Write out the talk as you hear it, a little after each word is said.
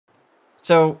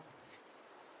So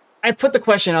I put the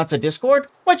question out to Discord,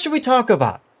 what should we talk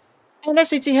about? And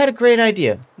SAT had a great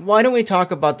idea. Why don't we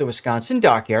talk about the Wisconsin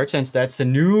Dockyard, since that's the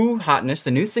new hotness, the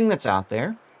new thing that's out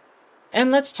there. And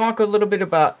let's talk a little bit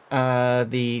about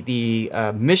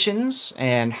the missions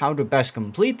and how to best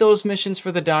complete those missions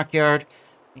for the Dockyard.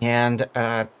 And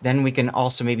then we can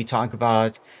also maybe talk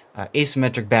about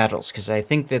asymmetric battles, because I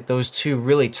think that those two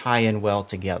really tie in well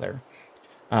together.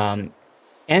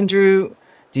 Andrew,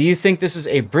 do you think this is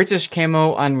a British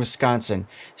camo on Wisconsin?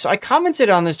 So I commented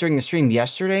on this during the stream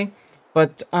yesterday,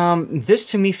 but this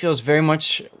to me feels very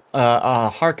much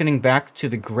harkening back to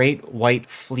the Great White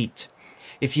Fleet.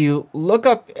 If you look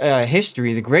up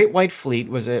history, the Great White Fleet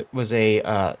was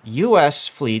a U.S.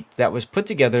 fleet that was put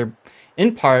together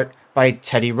in part by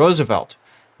Teddy Roosevelt,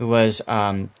 who was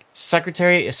Assistant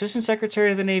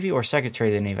Secretary of the Navy or Secretary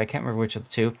of the Navy. I can't remember which of the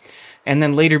two. And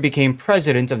then later became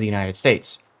President of the United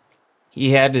States.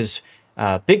 He had his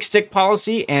big stick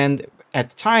policy, and at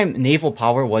the time, naval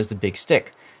power was the big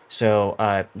stick.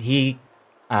 So he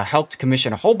helped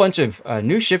commission a whole bunch of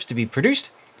new ships to be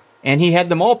produced, and he had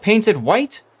them all painted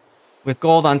white with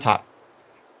gold on top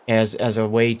as a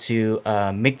way to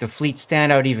make the fleet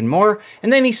stand out even more.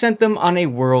 And then he sent them on a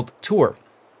world tour.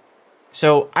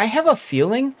 So I have a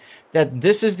feeling that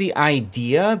this is the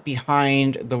idea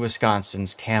behind the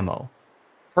Wisconsin's camo.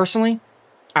 Personally,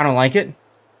 I don't like it,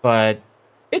 but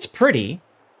it's pretty.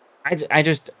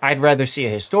 I'd rather see a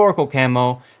historical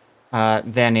camo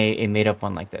than a made-up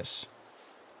one like this.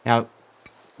 Now,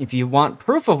 if you want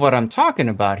proof of what I'm talking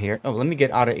about here... Oh, let me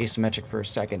get out of asymmetric for a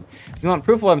second. If you want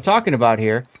proof of what I'm talking about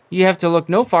here, you have to look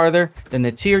no farther than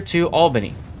the Tier 2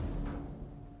 Albany.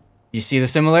 You see the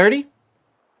similarity?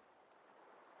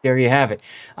 There you have it.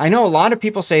 I know a lot of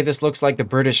people say this looks like the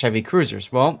British heavy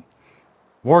cruisers. Well,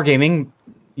 Wargaming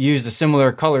used a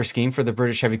similar color scheme for the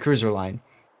British heavy cruiser line.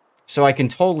 So I can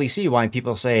totally see why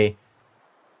people say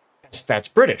that's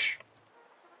British.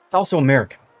 It's also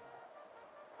American.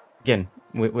 Again,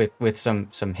 with some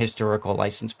historical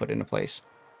license put into place.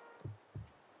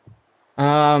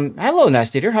 Hello,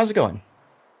 Nest Eater. How's it going?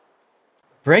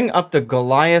 Bring up the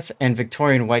Goliath and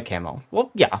Victorian white camo. Well,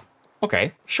 yeah.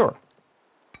 Okay, sure.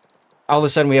 All of a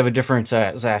sudden, we have a different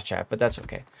Zath chat, but that's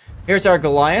okay. Here's our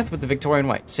Goliath with the Victorian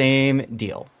white. Same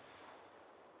deal.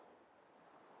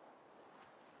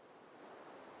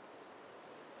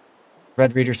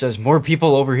 Red Reader says, more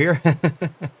people over here.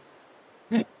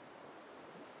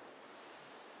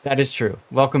 That is true.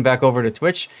 Welcome back over to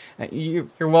Twitch. You're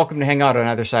welcome to hang out on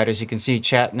either side. As you can see,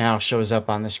 chat now shows up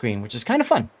on the screen, which is kind of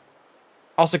fun.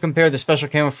 Also compare the special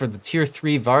camo for the Tier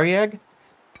 3 Varyag.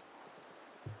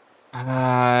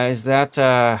 Is that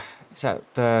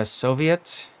the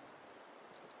Soviet?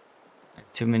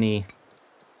 Too many.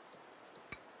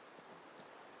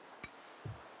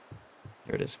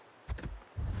 Here it is.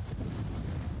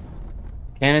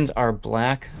 Cannons are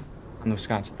black on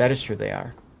Wisconsin. That is true, they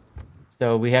are.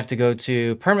 So we have to go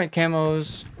to permanent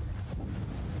camos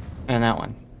and that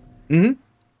one. Mm-hmm.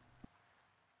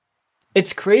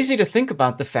 It's crazy to think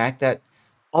about the fact that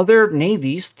other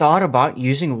navies thought about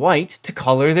using white to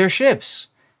color their ships.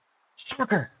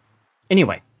 Shocker.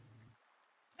 Anyway.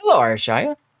 Hello,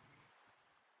 Arshaya.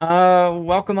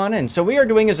 Welcome on in. So we are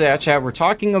doing a Zath chat. We're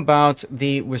talking about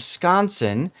the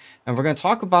Wisconsin, and we're going to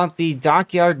talk about the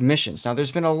Dockyard missions. Now,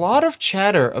 there's been a lot of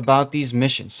chatter about these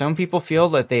missions. Some people feel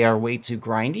that they are way too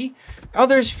grindy.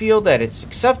 Others feel that it's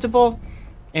acceptable,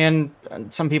 and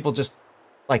some people just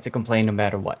like to complain no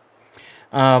matter what.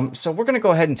 So we're going to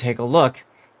go ahead and take a look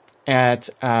at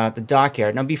the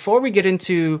Dockyard. Now, before we get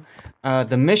into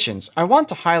the missions, I want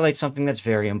to highlight something that's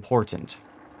very important.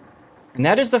 And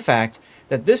that is the fact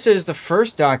that this is the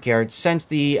first dockyard since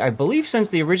I believe since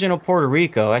the original Puerto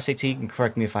Rico. SAT, you can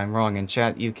correct me if I'm wrong, in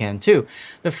chat you can too.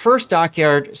 The first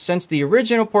dockyard since the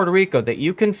original Puerto Rico that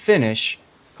you can finish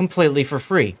completely for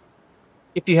free,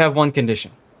 if you have one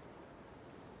condition.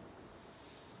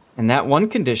 And that one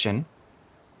condition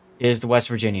is the West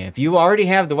Virginia. If you already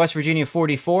have the West Virginia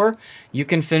 44, you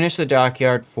can finish the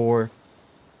dockyard for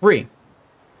free,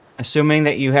 assuming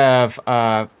that you have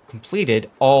completed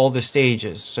all the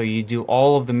stages. So you do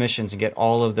all of the missions and get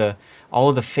all of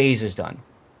the phases done.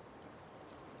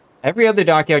 Every other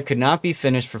dockyard could not be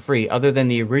finished for free other than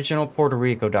the original Puerto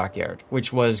Rico dockyard,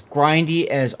 which was grindy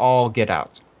as all get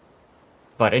out.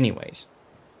 But anyways.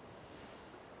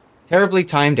 Terribly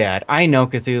timed ad. I know,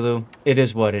 Cthulhu. It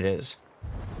is what it is.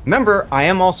 Remember, I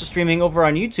am also streaming over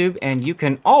on YouTube, and you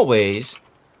can always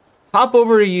pop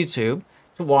over to YouTube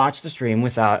to watch the stream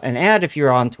without an ad if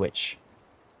you're on Twitch.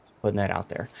 Just putting that out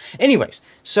there. Anyways,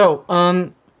 so,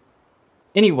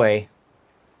 anyway,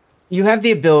 you have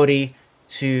the ability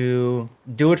to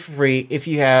do it for free if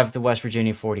you have the West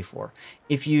Virginia 44.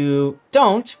 If you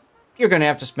don't, you're going to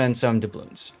have to spend some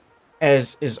doubloons,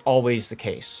 as is always the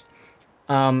case.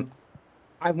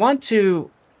 I want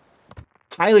to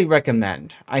highly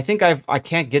recommend. I think I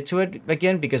can't get to it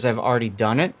again because I've already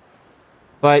done it.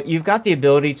 But you've got the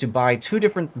ability to buy 2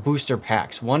 different booster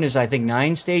packs. One is, I think,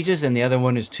 9 stages, and the other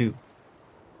one is 2.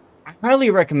 I highly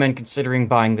recommend considering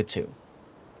buying the 2.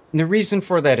 And the reason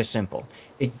for that is simple.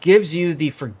 It gives you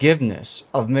the forgiveness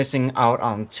of missing out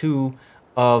on 2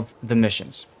 of the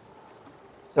missions.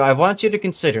 So I want you to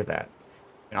consider that.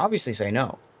 And obviously say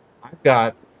no. I've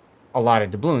got a lot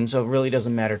of doubloons, so it really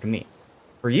doesn't matter to me.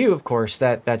 For you, of course,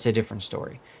 that's a different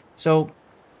story. So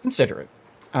consider it.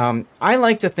 I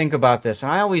like to think about this,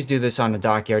 and I always do this on the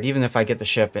dockyard, even if I get the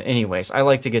ship anyways. I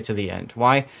like to get to the end.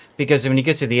 Why? Because when you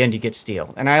get to the end, you get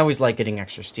steel. And I always like getting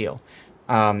extra steel.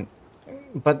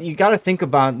 But you got to think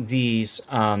about these...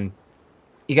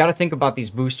 you got to think about these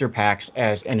booster packs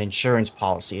as an insurance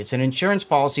policy. It's an insurance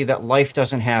policy that life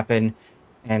doesn't happen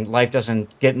and life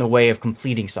doesn't get in the way of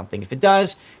completing something. If it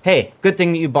does, hey, good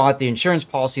thing that you bought the insurance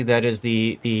policy that is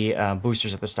the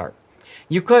boosters at the start.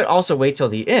 You could also wait till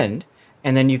the end,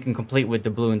 and then you can complete with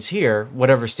doubloons here,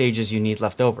 whatever stages you need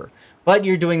left over. But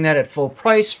you're doing that at full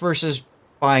price versus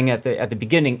buying at the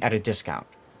beginning at a discount.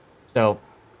 So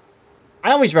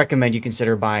I always recommend you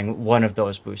consider buying one of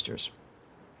those boosters.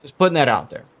 Just putting that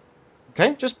out there.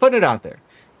 Okay? Just put it out there.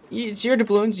 It's your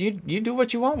doubloons. You do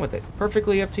what you want with it.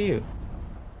 Perfectly up to you.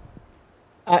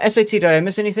 SAT, did I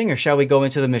miss anything, or shall we go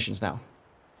into the missions now?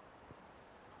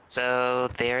 So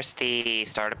there's the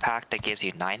starter pack that gives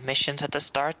you 9 missions at the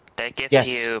start. That gives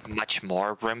you much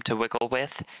more room to wiggle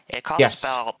with. It costs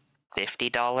about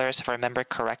 $50 if I remember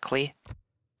correctly. Let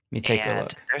me take a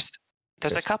look.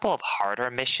 There's a couple of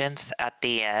harder missions at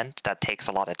the end that takes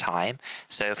a lot of time.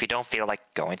 So if you don't feel like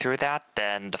going through that,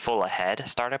 then the full ahead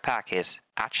starter pack is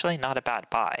actually not a bad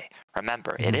buy.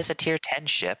 Remember, it is a tier 10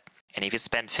 ship, and if you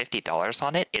spend $50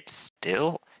 on it, it's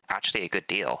still actually a good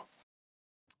deal.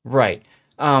 Right.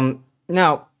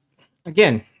 Now,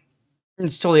 again,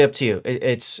 it's totally up to you.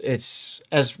 It's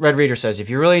as Red Reader says, if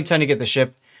you really intend to get the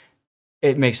ship,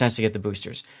 it makes sense to get the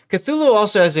boosters. Cthulhu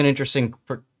also has an interesting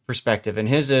perspective, and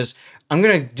his is, I'm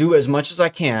going to do as much as I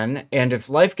can, and if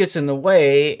life gets in the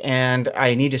way and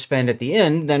I need to spend at the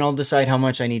end, then I'll decide how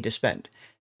much I need to spend.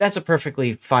 That's a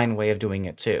perfectly fine way of doing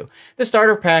it too. The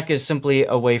starter pack is simply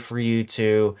a way for you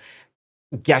to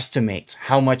guesstimate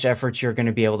how much effort you're going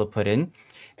to be able to put in.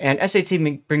 And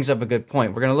SAT brings up a good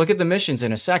point. We're going to look at the missions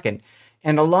in a second.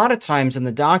 And a lot of times in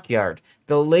the dockyard,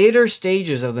 the later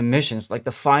stages of the missions, like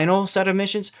the final set of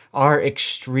missions, are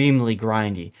extremely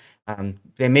grindy.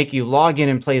 They make you log in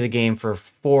and play the game for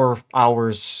 4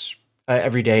 hours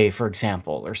every day, for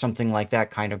example, or something like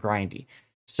that kind of grindy.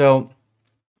 So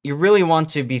you really want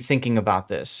to be thinking about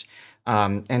this.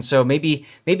 And so maybe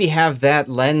have that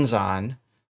lens on,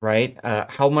 right?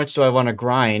 How much do I want to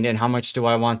grind and how much do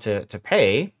I want to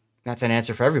pay? That's an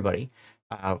answer for everybody,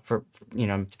 for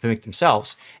to make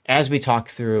themselves, as we talk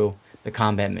through the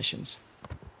combat missions.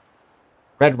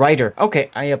 Red Rider. Okay,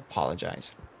 I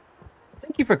apologize.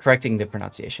 Thank you for correcting the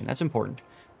pronunciation. That's important.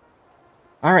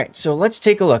 All right, so let's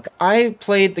take a look. I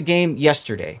played the game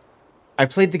yesterday. I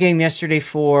played the game yesterday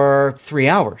for 3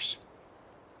 hours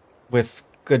with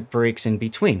good breaks in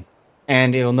between.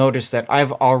 And you'll notice that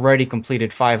I've already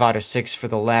completed 5 out of 6 for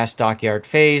the last dockyard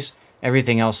phase.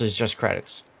 Everything else is just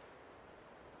credits.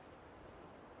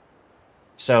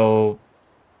 So,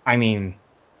 I mean,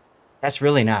 that's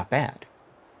really not bad.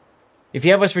 If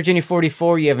you have West Virginia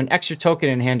 44, you have an extra token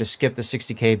in hand to skip the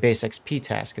 60k base XP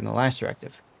task in the last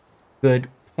directive. Good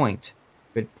point.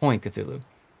 Good point, Cthulhu.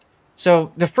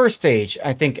 So, the first stage,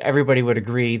 I think everybody would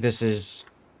agree this is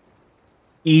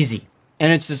easy.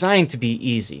 And it's designed to be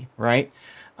easy, right?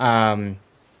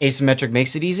 Asymmetric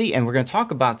makes it easy, and we're going to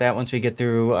talk about that once we get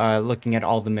through looking at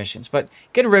all the missions. But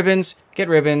get ribbons, get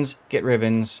ribbons, get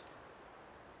ribbons.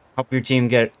 Help your team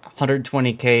get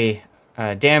 120k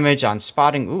damage on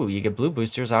spotting. Ooh, you get blue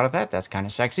boosters out of that. That's kind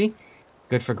of sexy.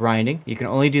 Good for grinding. You can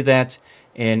only do that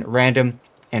in random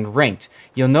and ranked.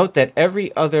 You'll note that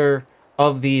every other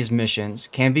of these missions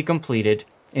can be completed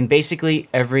in basically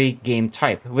every game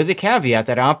type, with the caveat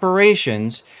that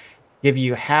operations give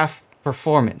you half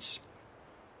performance.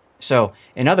 So,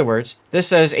 in other words, this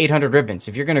says 800 ribbons.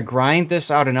 If you're going to grind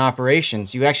this out in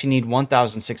operations, you actually need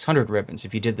 1,600 ribbons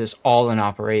if you did this all in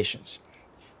operations.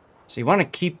 So you want to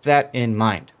keep that in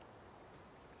mind.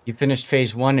 You finished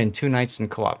phase 1 in 2 nights in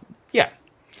co-op. Yeah.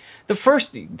 The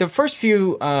first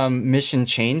few mission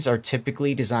chains are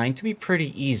typically designed to be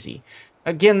pretty easy.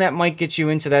 Again, that might get you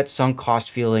into that sunk cost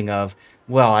feeling of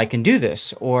well, I can do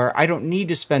this, or I don't need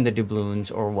to spend the doubloons,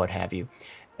 or what have you.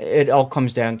 It all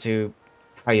comes down to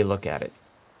how you look at it.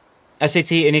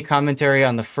 SAT, any commentary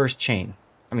on the first chain?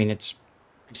 I mean, it's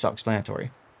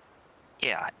self-explanatory.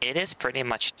 Yeah, it is pretty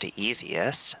much the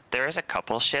easiest. There is a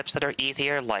couple ships that are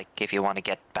easier, like if you want to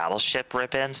get battleship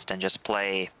ribbons, then just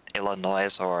play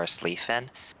Illinois or Sleafin.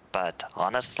 But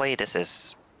honestly, this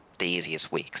is the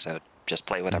easiest week, so just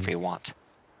play whatever you want.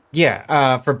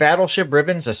 Yeah, for battleship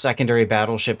ribbons, a secondary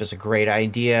battleship is a great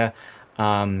idea.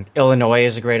 Illinois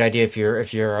is a great idea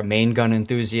if you're a main gun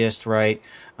enthusiast, right?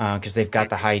 Because they've got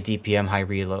the high DPM, high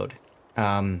reload.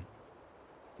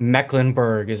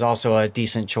 Mecklenburg is also a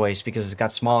decent choice because it's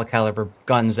got smaller caliber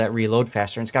guns that reload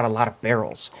faster, and it's got a lot of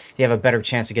barrels. You have a better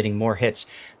chance of getting more hits.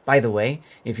 By the way,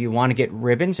 if you want to get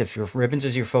ribbons, if your ribbons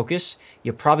is your focus,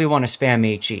 you probably want to spam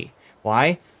HE.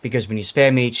 Why? Because when you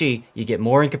spam HE, you get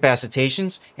more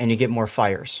incapacitations and you get more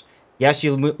fires. Yes,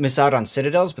 you'll miss out on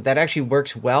citadels, but that actually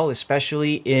works well,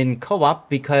 especially in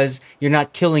co-op, because you're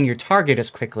not killing your target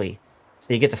as quickly.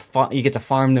 So you get to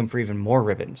farm them for even more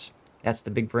ribbons. That's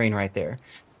the big brain right there.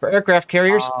 For aircraft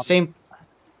carriers, same.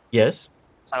 Yes.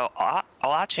 So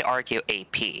I'll actually argue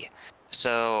AP.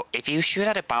 So if you shoot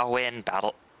at a Bowin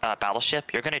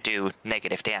battleship, you're going to do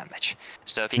negative damage.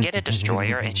 So if you get a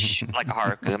destroyer and like a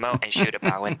Haragumo and shoot a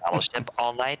Bowin battleship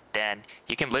all night, then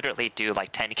you can literally do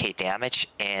like 10k damage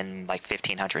in like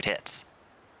 1500 hits.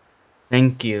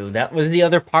 Thank you. That was the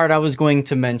other part I was going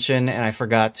to mention, and I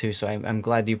forgot to, so I'm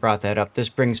glad you brought that up. This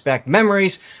brings back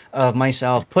memories of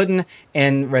myself, Puddin',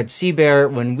 and Red Sea Bear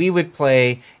when we would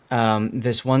play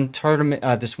this one tournament,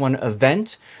 this one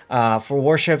event for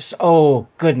Warships. Oh,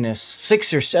 goodness,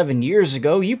 6 or 7 years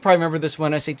ago. You probably remember this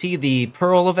one, SAT, the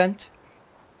Pearl event.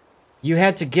 You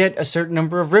had to get a certain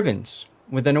number of ribbons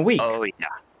within a week. Oh, yeah.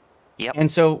 Yep.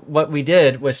 And so what we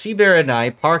did was Sea Bear and I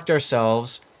parked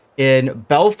ourselves in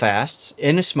Belfast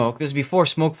in a smoke. This is before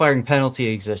smoke firing penalty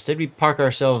existed. We'd park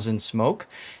ourselves in smoke,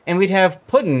 and we'd have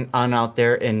Puddin' on out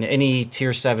there in any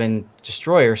tier 7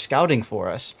 destroyer scouting for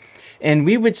us. And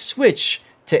we would switch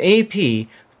to AP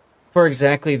for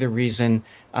exactly the reason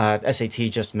SAT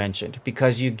just mentioned,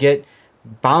 because you get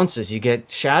bounces, you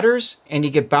get shatters, and you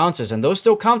get bounces, and those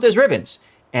still count as ribbons.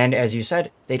 And as you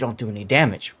said, they don't do any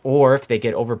damage. Or if they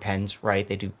get overpens, right,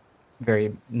 they do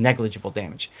very negligible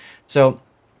damage. So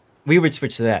we would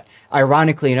switch to that.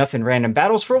 Ironically enough, in random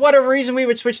battles, for whatever reason, we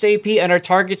would switch to AP, and our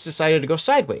targets decided to go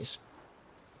sideways.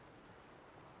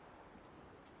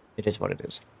 It is what it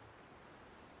is.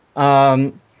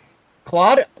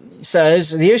 Claude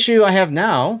says, the issue I have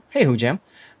now... Hey, Hoojam.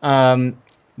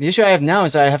 The issue I have now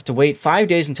is I have to wait 5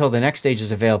 days until the next stage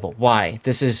is available. Why?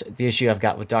 This is the issue I've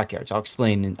got with Dockyards. I'll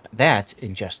explain that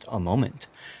in just a moment.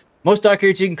 Most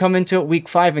Dockyards, you can come into it week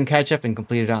 5 and catch up and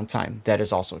complete it on time. That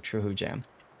is also true, Hoojam.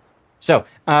 So,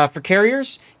 for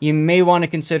carriers, you may want to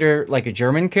consider like a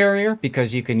German carrier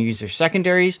because you can use their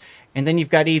secondaries. And then you've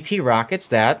got EP rockets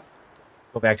that,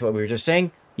 go back to what we were just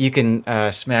saying, you can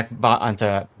smack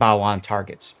onto bow-on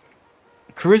targets.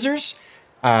 Cruisers,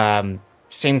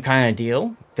 same kind of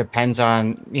deal. Depends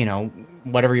on, you know,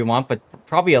 whatever you want, but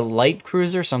probably a light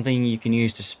cruiser, something you can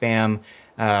use to spam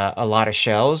a lot of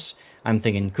shells. I'm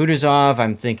thinking Kutuzov,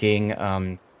 I'm thinking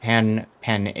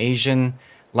Pan-Asian.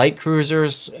 Light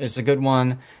cruisers is a good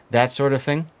one, that sort of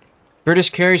thing. British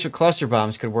carriers with cluster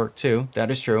bombs could work too. That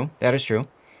is true. That is true.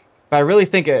 But I really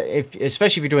think,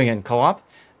 especially if you're doing it in co-op,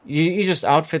 you just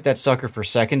outfit that sucker for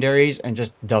secondaries and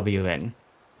just W in.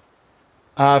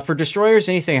 For destroyers,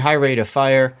 anything high rate of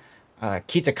fire,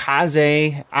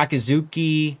 Kitakaze,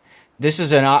 Akizuki. This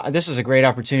is a great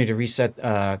opportunity to reset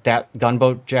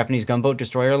that Japanese gunboat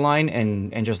destroyer line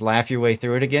and just laugh your way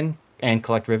through it again and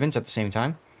collect ribbons at the same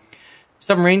time.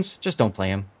 Submarines, just don't play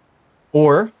them.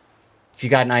 Or, if you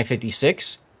got an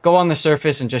I-56, go on the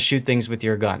surface and just shoot things with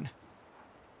your gun.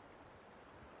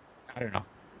 I don't know.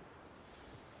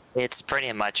 It's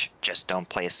pretty much just don't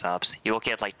play subs. You'll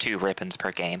get like 2 ribbons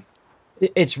per game.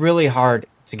 It's really hard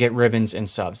to get ribbons in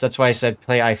subs. That's why I said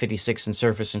play I-56 and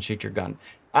surface and shoot your gun.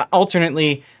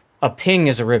 Alternately, a ping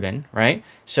is a ribbon, right?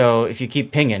 So if you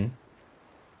keep pinging,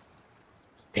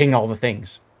 ping all the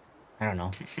things. I don't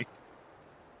know.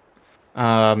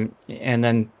 And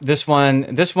then this one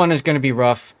is going to be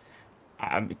rough.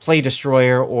 Play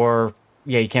destroyer, or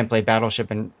yeah, you can't play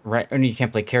battleship and you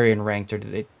can't play carrier and ranked,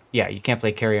 yeah, you can't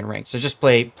play carrier and ranked. So just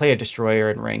play a destroyer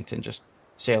and ranked and just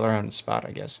sail around the spot,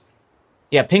 I guess.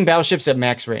 Yeah, ping battleships at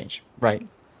max range, right?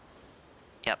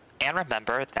 Yep, and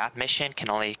remember that mission can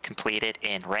only complete it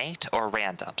in ranked or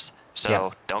randoms. So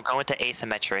yep. Don't go into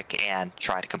asymmetric and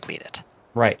try to complete it.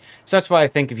 Right. So that's why I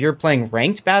think if you're playing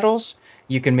ranked battles,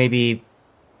 you can maybe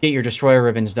get your destroyer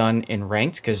ribbons done in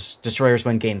ranked, because destroyers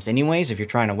win games anyways if you're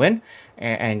trying to win,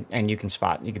 and you can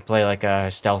spot. You can play like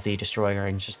a stealthy destroyer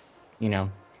and just, you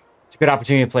know, it's a good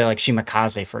opportunity to play like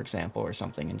Shimakaze, for example, or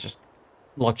something, and just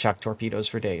luck chuck torpedoes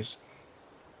for days.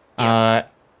 Yeah.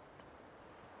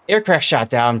 Aircraft shot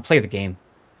down, play the game.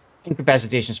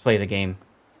 Incapacitations, play the game.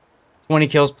 20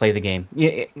 kills, play the game.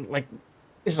 Yeah, like,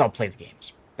 this is all play the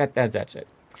games. That's it.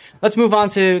 Let's move on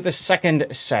to the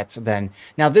second set then.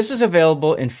 Now, this is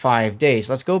available in 5 days.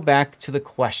 Let's go back to the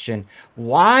question,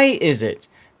 why is it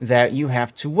that you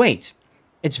have to wait?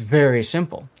 It's very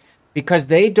simple. Because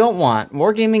they don't want,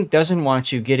 Wargaming doesn't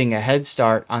want you getting a head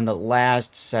start on the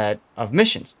last set of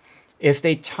missions. If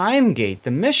they time gate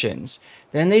the missions,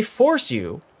 then they force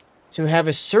you to have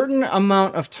a certain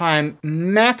amount of time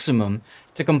maximum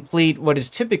to complete what is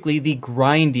typically the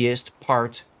grindiest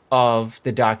part of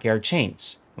the dockyard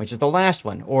chains, which is the last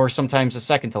one, or sometimes the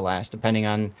second to last, depending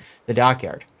on the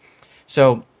dockyard.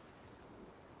 So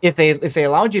if they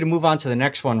allowed you to move on to the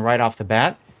next one right off the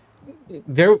bat,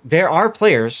 there are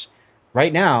players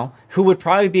right now who would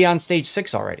probably be on stage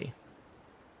 6 already.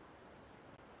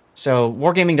 So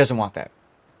Wargaming doesn't want that,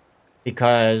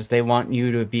 because they want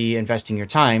you to be investing your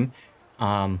time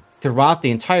throughout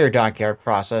the entire dockyard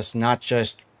process, not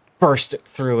just burst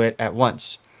through it at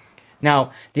once.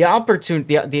 Now, the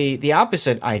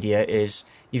opposite idea is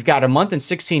you've got a month and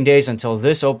 16 days until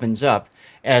this opens up.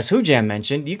 As Hujam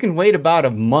mentioned, you can wait about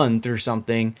a month or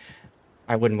something.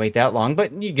 I wouldn't wait that long,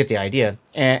 but you get the idea.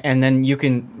 And then you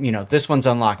can, you know, this one's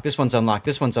unlocked, this one's unlocked,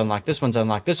 this one's unlocked, this one's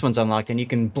unlocked, this one's unlocked, and you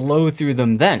can blow through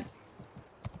them then.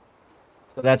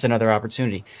 So that's another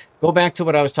opportunity. Go back to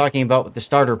what I was talking about with the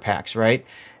starter packs, right?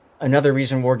 Another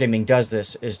reason Wargaming does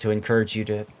this is to encourage you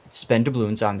to spend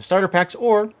doubloons on the starter packs,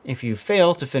 or if you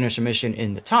fail to finish a mission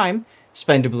in the time,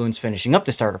 spend doubloons finishing up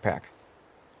the starter pack.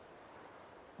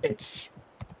 It's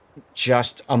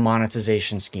just a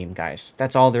monetization scheme, guys.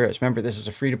 That's all there is. Remember, this is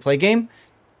a free-to-play game.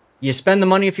 You spend the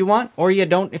money if you want, or you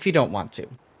don't if you don't want to.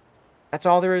 That's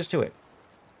all there is to it.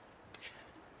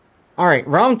 All right,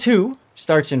 round 2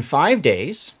 starts in 5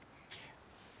 days.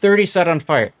 30 set on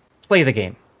fire. Play the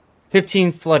game.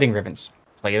 15 flooding ribbons.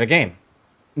 Play the game.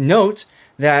 Note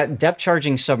that depth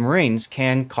charging submarines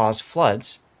can cause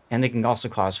floods, and they can also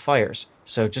cause fires.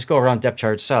 So just go around depth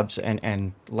charge subs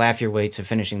and laugh your way to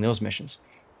finishing those missions.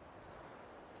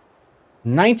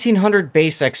 1900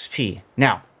 base XP.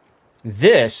 Now,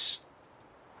 this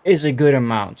is a good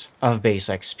amount of base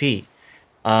XP.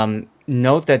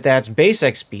 Note that that's base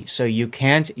XP, so you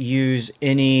can't use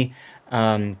any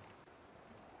of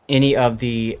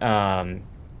the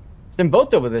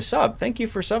Simboto with a sub. Thank you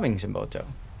for subbing, Simboto.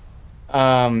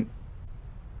 That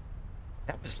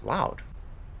was loud.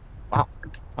 Wow,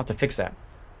 I'll have to fix that.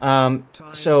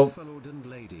 So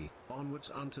lady,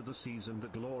 onwards unto the seas and the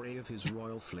glory of his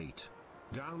royal fleet.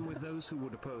 Down with those who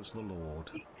would oppose the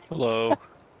Lord. Hello.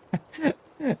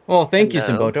 Well, thank you,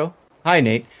 Simboto. Hi,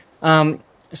 Nate.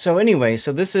 So anyway,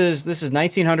 so this is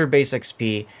 1900 base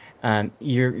XP.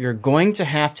 You're going to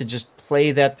have to just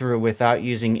play that through without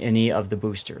using any of the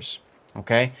boosters.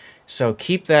 Okay, so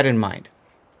keep that in mind.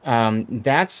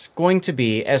 That's going to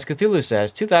be, as Cthulhu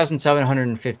says,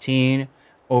 2,715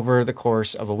 over the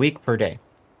course of a week per day.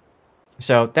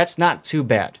 So that's not too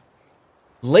bad.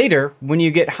 Later, when you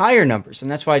get higher numbers,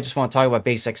 and that's why I just want to talk about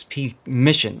base XP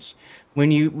missions. When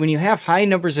you have high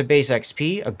numbers of base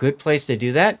XP, a good place to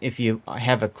do that, if you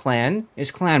have a clan,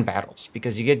 is clan battles,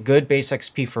 because you get good base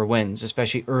XP for wins,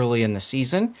 especially early in the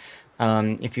season.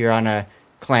 If you're on a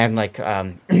clan like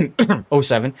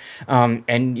 07,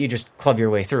 and you just club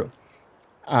your way through.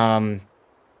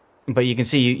 But you can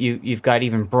see you've got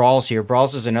even brawls here.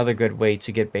 Brawls is another good way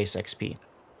to get base XP.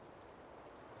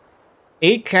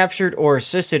 8 captured or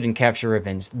assisted in capture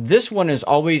ribbons. This one is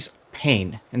always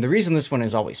pain. And the reason this one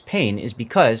is always pain is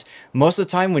because most of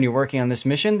the time when you're working on this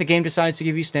mission, the game decides to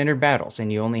give you standard battles,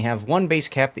 and you only have one base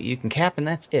cap that you can cap, and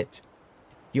that's it.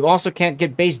 You also can't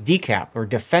get base decap or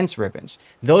defense ribbons.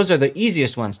 Those are the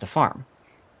easiest ones to farm.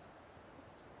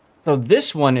 So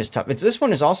this one is tough. This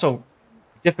one is also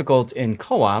difficult in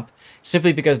co-op,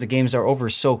 simply because the games are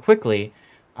over so quickly.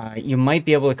 You might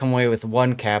be able to come away with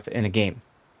one cap in a game.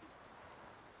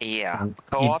 Yeah,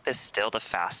 co-op is still the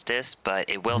fastest, but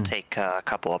it will take a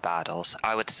couple of battles.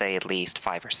 I would say at least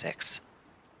 5 or 6.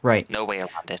 Right. No way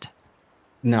around it.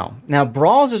 No. Now,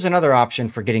 Brawls is another option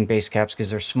for getting base caps because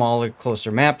they're smaller,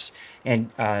 closer maps, and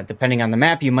depending on the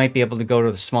map, you might be able to go to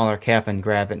the smaller cap and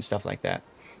grab it and stuff like that.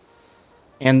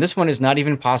 And this one is not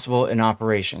even possible in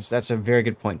operations. That's a very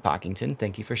good point, Pockington.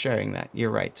 Thank you for sharing that. You're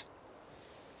right.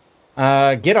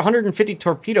 Get 150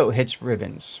 torpedo hits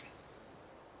ribbons.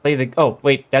 Play the... Oh,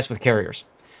 wait, that's with carriers.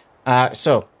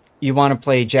 So you want to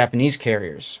play Japanese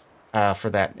carriers for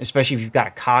that, especially if you've got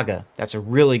a Kaga. That's a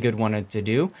really good one to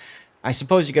do. I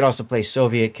suppose you could also play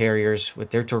Soviet carriers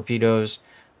with their torpedoes.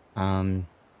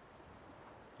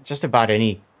 Just about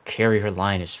any carrier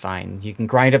line is fine. You can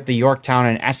grind up the Yorktown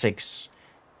and Essex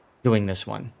doing this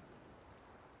one.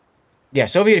 Yeah,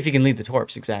 Soviet if you can lead the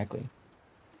torps, exactly.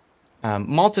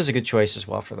 Malta's a good choice as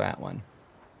well for that one.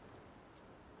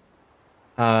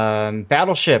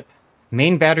 Battleship,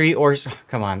 main battery, or...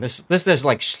 Come on, this there's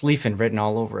like Schlieffen written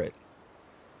all over it.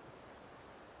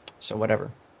 So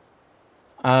whatever.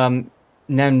 And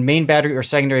then main battery or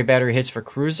secondary battery hits for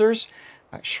cruisers.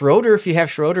 Schroeder, if you have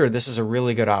Schroeder, this is a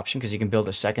really good option because you can build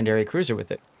a secondary cruiser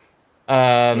with it.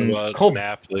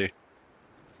 Napoli?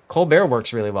 Colbert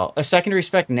works really well. A secondary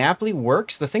spec Napoli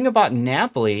works. The thing about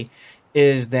Napoli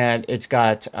is that it's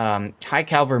got high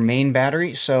caliber main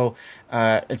battery, so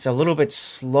it's a little bit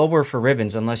slower for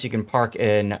ribbons unless you can park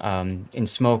in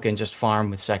smoke and just farm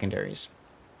with secondaries.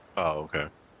 Oh, okay.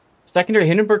 Secondary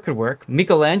Hindenburg could work.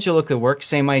 Michelangelo could work.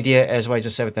 Same idea as what I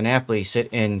just said with the Napoli. Sit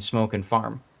in smoke and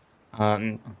farm.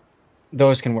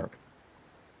 Those can work.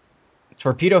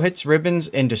 Torpedo hits ribbons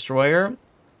in destroyer.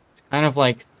 It's kind of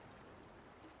like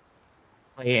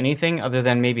play anything other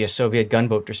than maybe a Soviet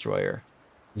gunboat destroyer.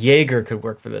 Jaeger could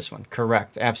work for this one.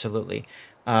 Correct. Absolutely.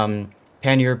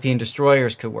 Pan-European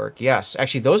destroyers could work. Yes.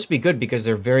 Actually, those would be good because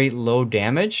they're very low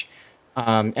damage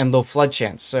and low flood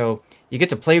chance. So you get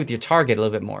to play with your target a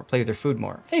little bit more. Play with your food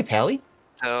more. Hey, Pally.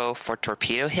 So for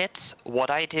torpedo hits,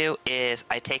 what I do is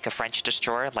I take a French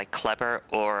destroyer like Kleber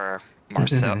or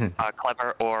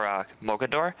Kleber or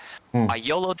Mogador. I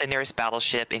YOLO the nearest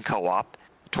battleship in co-op,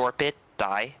 torp it,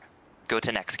 die, go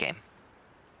to next game.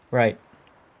 Right.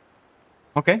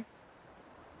 Okay.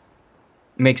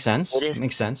 Makes sense.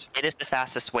 Makes sense. It is the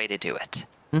fastest way to do it.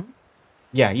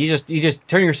 Yeah, you just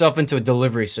turn yourself into a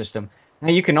delivery system. Now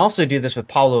you can also do this with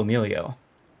Paulo Emilio.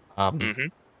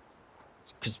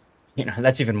 Because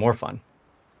that's even more fun.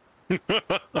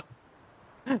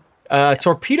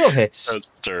 Torpedo hits. That's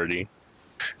dirty.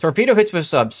 Torpedo hits with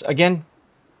subs. Again,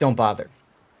 don't bother.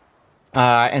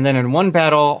 And then in one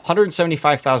battle,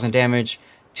 175,000 damage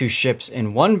to ships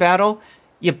in one battle.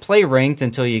 You play ranked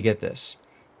until you get this.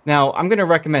 Now, I'm going to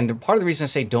recommend, part of the reason I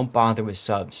say don't bother with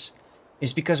subs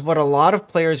is because what a lot of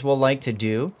players will like to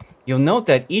do, you'll note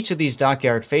that each of these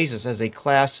dockyard phases has a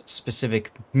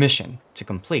class-specific mission to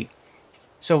complete.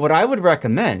 So what I would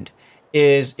recommend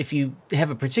is if you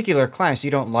have a particular class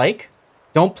you don't like,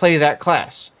 don't play that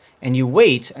class. And you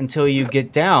wait until you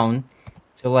get down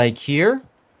to like here,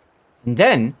 and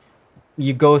then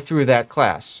you go through that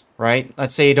class, right?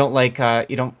 Let's say you don't like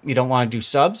you don't want to do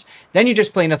subs, then you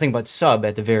just play nothing but sub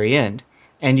at the very end,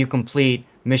 and you complete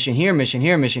mission here, mission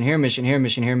here, mission here, mission here,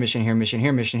 mission here, mission here, mission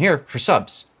here, mission here for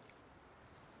subs.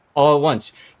 All at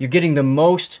once. You're getting the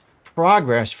most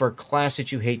progress for a class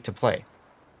that you hate to play.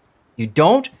 You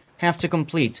don't have to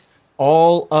complete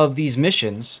all of these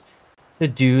missions to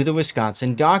do the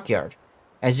Wisconsin Dockyard.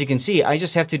 As you can see, I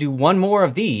just have to do one more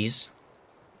of these,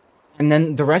 and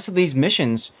then the rest of these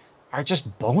missions are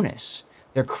just bonus.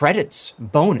 They're credits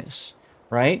bonus,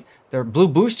 right? They're blue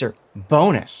booster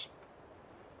bonus.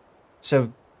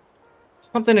 So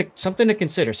something to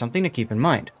consider, something to keep in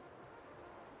mind.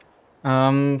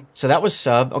 So that was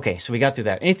sub. Okay, so we got through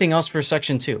that. Anything else for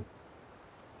section 2?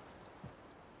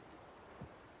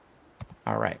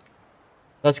 All right.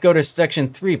 Let's go to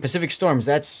section 3, Pacific Storms.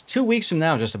 That's 2 weeks from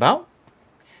now, just about.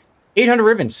 800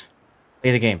 ribbons.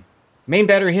 Play the game. Main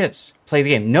battery hits. Play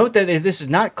the game. Note that this is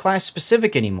not class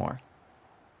specific anymore.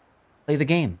 Play the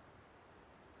game.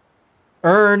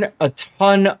 Earn a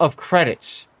ton of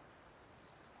credits.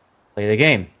 Play the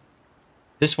game.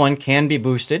 This one can be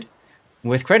boosted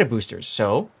with credit boosters.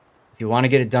 So if you want to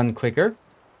get it done quicker,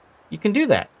 you can do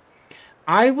that.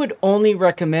 I would only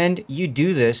recommend you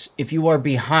do this if you are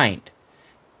behind.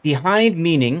 Behind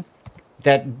meaning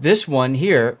that this one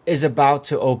here is about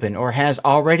to open or has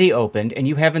already opened and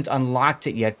you haven't unlocked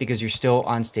it yet because you're still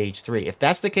on stage 3. If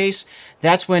that's the case,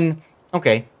 that's when,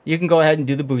 okay, you can go ahead and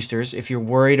do the boosters if you're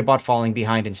worried about falling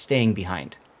behind and staying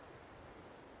behind.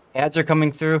 Ads are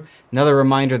coming through. Another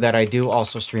reminder that I do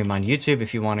also stream on YouTube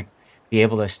if you want to be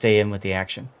able to stay in with the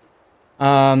action.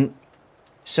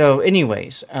 So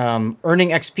anyways, earning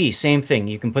XP, same thing.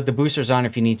 You can put the boosters on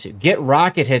if you need to. Get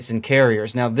rocket hits and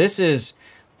carriers. Now this is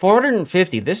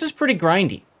 450. This is pretty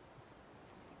grindy.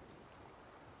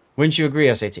 Wouldn't you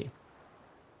agree, SAT?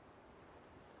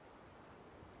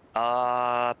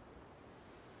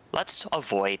 Let's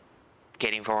avoid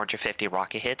getting 450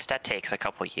 rocket hits. That takes a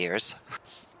couple years.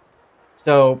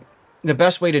 So the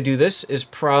best way to do this is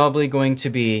probably going to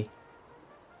be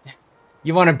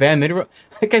You want to ban mid?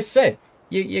 Like I said,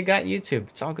 you got YouTube.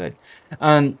 It's all good.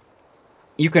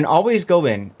 You can always go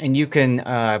in and you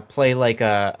can play like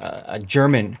a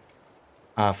German,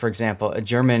 for example, a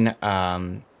German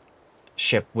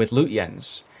ship with loot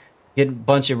yens. Get a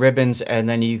bunch of ribbons, and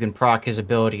then you can proc his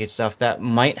ability and stuff. That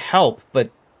might help,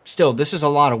 but still, this is a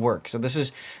lot of work. So this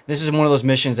is one of those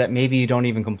missions that maybe you don't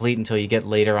even complete until you get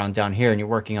later on down here and you're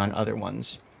working on other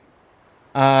ones.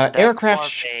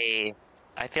 Aircraft.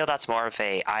 I feel that's more of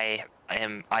a I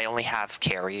only have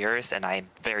carriers and I'm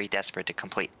very desperate to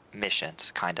complete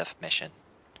missions kind of mission.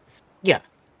 Yeah.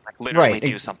 Like literally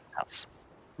do something else.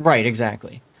 Right,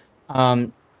 exactly.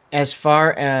 As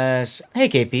far as hey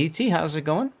KPT, how's it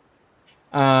going?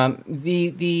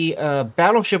 The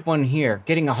battleship one here,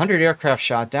 getting 100 aircraft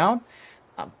shot down.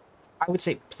 I would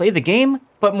say play the game,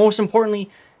 but most importantly,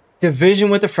 division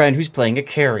with a friend who's playing a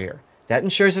carrier. That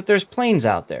ensures that there's planes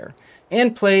out there.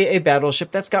 And play a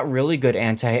battleship that's got really good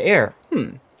anti-air.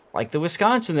 Like the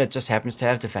Wisconsin that just happens to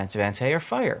have defensive anti-air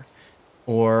fire.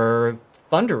 Or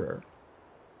Thunderer.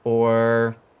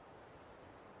 Or,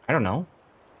 I don't know,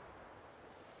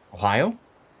 Ohio?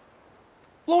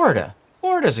 Florida.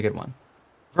 Florida's a good one.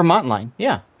 Vermont line.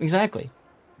 Yeah, exactly.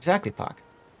 Exactly, Pac.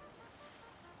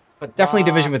 But definitely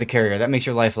division with a carrier. That makes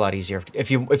your life a lot easier if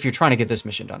you're trying to get this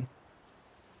mission done.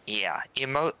 Yeah, you're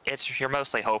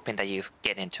mostly hoping that you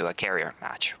get into a carrier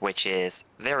match, which is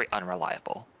very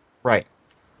unreliable. Right.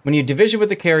 When you division with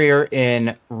the carrier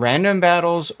in random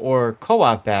battles or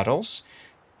co-op battles,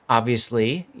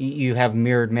 obviously you have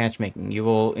mirrored matchmaking. You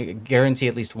will guarantee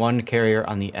at least one carrier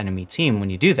on the enemy team when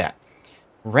you do that.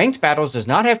 Ranked battles does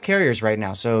not have carriers right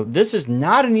now, so this is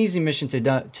not an easy mission to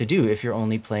do if you're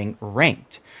only playing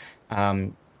ranked.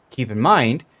 Keep in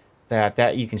mind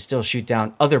that you can still shoot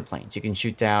down other planes. You can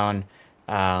shoot down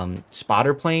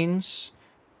spotter planes.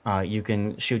 You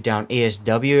can shoot down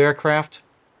ASW aircraft.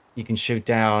 You can shoot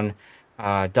down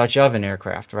Dutch oven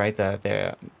aircraft, right?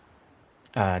 The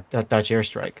Dutch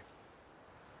airstrike.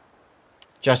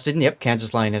 Justin, yep,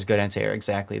 Kansas line has good anti-air.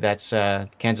 Exactly, that's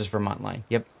Kansas Vermont line.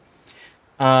 Yep.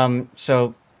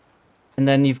 So, and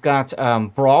then you've got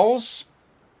brawls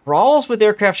with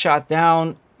aircraft shot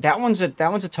down. That one's a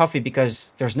toughie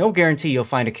because there's no guarantee you'll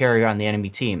find a carrier on the enemy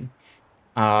team.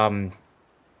 They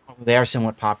are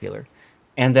somewhat popular.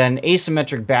 And then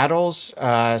asymmetric battles,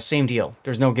 same deal.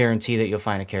 There's no guarantee that you'll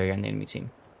find a carrier on the enemy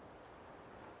team.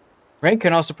 Rank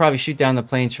can also probably shoot down the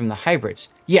planes from the hybrids.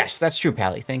 Yes, that's true,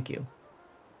 Pally. Thank you.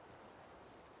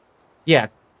 Yeah,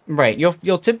 right.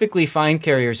 You'll typically find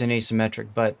carriers in asymmetric,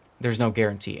 but there's no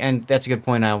guarantee. And that's a good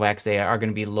point on Wax. They are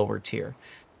going to be lower tier.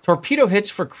 Torpedo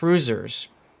hits for cruisers.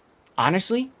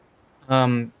 Honestly,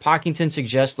 Pockington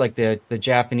suggests like the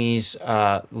Japanese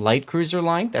light cruiser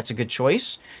line. That's a good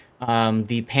choice.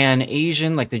 The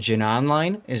Pan-Asian, like the Jinan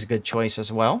line, is a good choice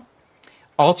as well.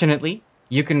 Alternately,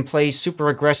 you can play super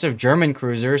aggressive German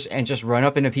cruisers and just run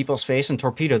up into people's face and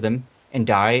torpedo them and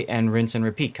die and rinse and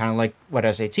repeat, kind of like what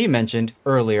SAT mentioned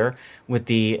earlier with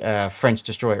the French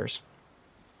destroyers.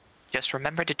 Just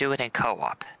remember to do it in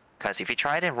co-op, because if you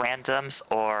try it in randoms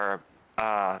or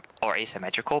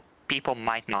asymmetrical, people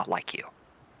might not like you.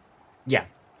 Yeah,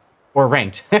 or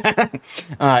ranked.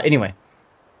 Anyway,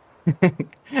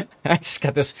 I just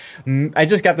got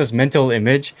this mental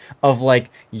image of like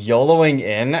YOLOing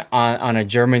in on a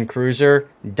German cruiser,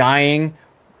 dying,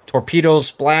 torpedoes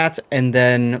splat, and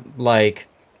then like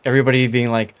everybody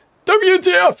being like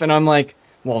WTF, and I'm like,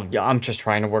 well, yeah, I'm just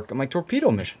trying to work on my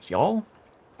torpedo missions, y'all.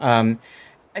 And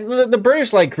the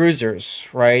British light cruisers,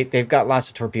 right? They've got lots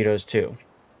of torpedoes too,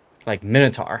 like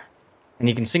Minotaur, and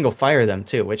you can single fire them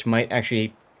too, which might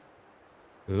actually,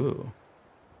 ooh,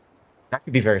 that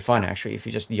could be very fun actually if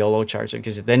you just YOLO charge it,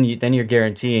 because then you're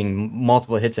guaranteeing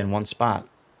multiple hits in one spot.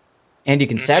 And you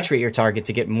can saturate your target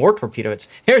to get more torpedo hits.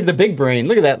 Here's the big brain.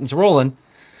 Look at that. It's rolling.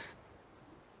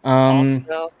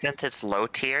 Also, since it's low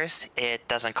tiers, it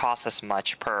doesn't cost as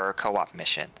much per co-op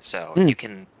mission. So you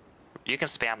can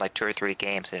spam like 2 or 3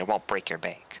 games and it won't break your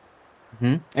bank.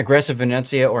 Aggressive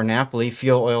Venezia or Napoli,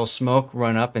 fuel, oil, smoke,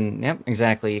 run up, and yep,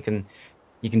 exactly. You can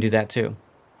do that too.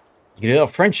 You can do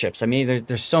French ships. I mean,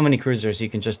 there's so many cruisers you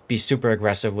can just be super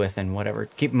aggressive with and whatever.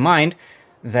 Keep in mind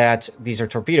that these are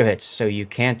torpedo hits, so you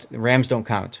can't, rams don't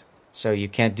count, so you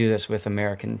can't do this with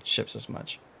American ships as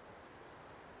much.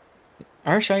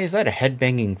 Arshai, is that a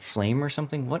head-banging flame or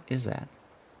something? What is that?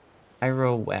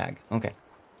 Pyro wag. Okay.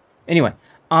 Anyway,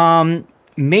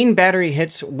 main battery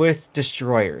hits with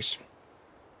destroyers.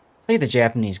 Play the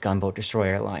Japanese gunboat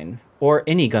destroyer line, or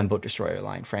any gunboat destroyer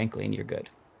line, frankly, and you're good.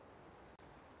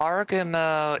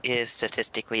 Argumo is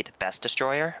statistically the best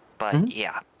destroyer, but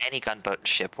yeah, any gunboat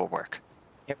ship will work.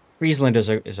 Yep. Friesland is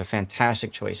a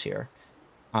fantastic choice here.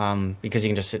 Because you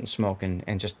can just sit and smoke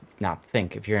and just not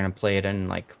think if you're going to play it in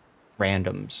like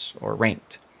randoms or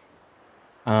ranked.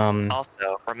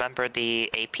 Also, remember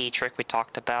the AP trick we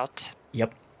talked about?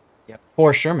 Yep.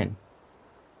 For Sherman.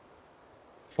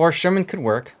 For Sherman could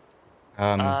work.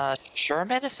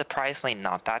 Sherman is surprisingly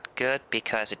not that good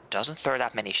because it doesn't throw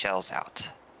that many shells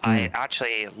out. I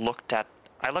actually looked at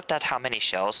how many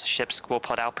shells ships will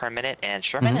put out per minute, and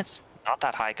Sherman it's not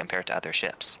that high compared to other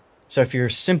ships. So if you're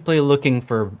simply looking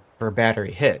for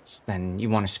battery hits, then you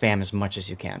want to spam as much as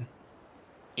you can.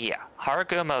 Yeah,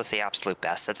 Haragumo is the absolute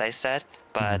best, as I said,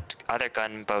 but other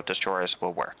gunboat destroyers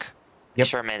will work. Yep.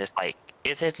 Sherman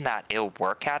is in that it'll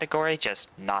work category, just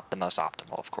not the most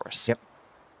optimal, of course. Yep.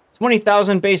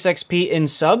 20,000 base XP in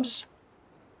subs.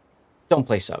 Don't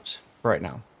play subs for right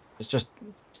now. It's just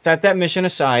set that mission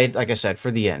aside, like I said,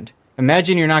 for the end.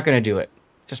 Imagine you're not going to do it.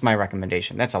 Just my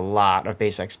recommendation. That's a lot of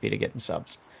base XP to get in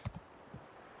subs.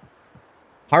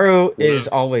 Haru is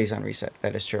always on reset.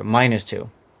 That is true. Mine is too.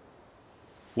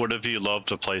 What if you love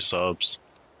to play subs?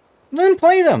 Then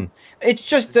play them. It's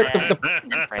just Get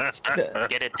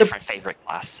a different favorite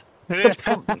class.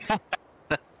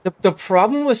 The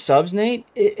problem with subs, Nate,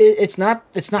 it's not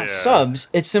subs.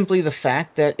 It's simply the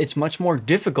fact that it's much more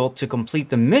difficult to complete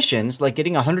the missions, like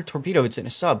getting 100 torpedoes in a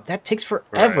sub. That takes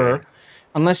forever,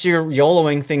 unless you're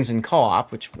YOLOing things in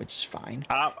co-op, which is fine.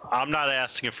 I'm not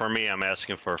asking for me. I'm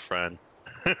asking for a friend.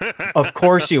 Of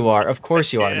course you are. Of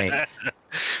course you are, Nate.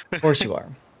 Of course you are.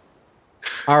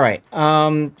 All right.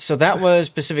 So that was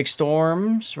Pacific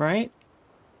Storms, right?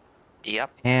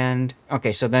 Yep. And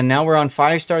okay, so then now we're on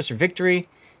 5 stars for victory.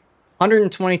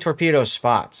 120 torpedo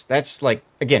spots. That's like,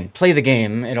 again, play the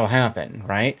game. It'll happen,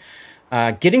 right?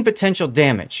 Getting potential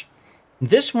damage.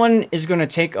 This one is going to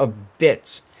take a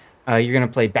bit. You're going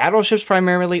to play battleships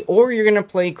primarily, or you're going to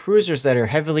play cruisers that are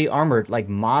heavily armored, like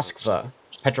Moskva,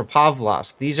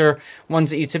 Petropavlovsk. These are ones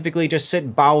that you typically just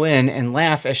sit bow in and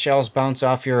laugh as shells bounce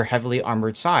off your heavily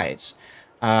armored sides.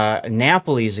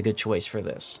 Napoli is a good choice for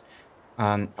this.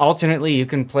 Alternately, you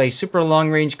can play super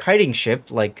long-range kiting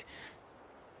ship, like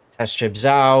test ship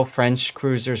Zhao, French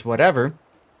cruisers, whatever,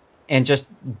 and just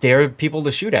dare people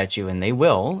to shoot at you, and they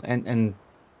will, and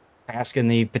ask in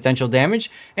the potential damage.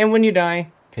 And when you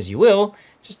die, because you will,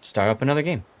 just start up another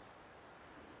game.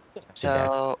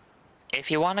 So, if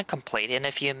you want to complete in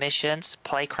a few missions,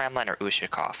 play Kremlin or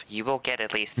Ushakov. You will get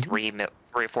at least 3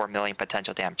 or 4 million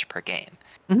potential damage per game.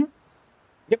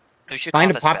 Yep.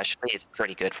 Ushakov especially is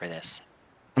pretty good for this.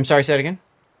 I'm sorry, say it again?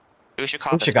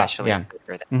 Ushakov especially is good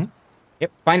for this.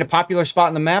 Yep. Find a popular spot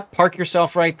on the map, park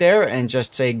yourself right there, and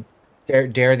just say,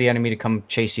 dare the enemy to come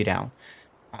chase you down.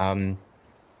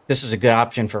 This is a good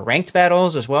option for ranked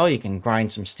battles as well. You can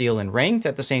grind some steel in ranked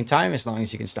at the same time, as long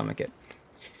as you can stomach it.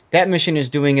 That mission is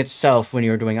doing itself when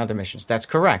you're doing other missions. That's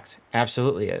correct.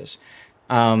 Absolutely is.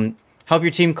 Help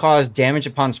your team cause damage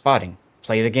upon spotting.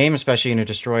 Play the game, especially in a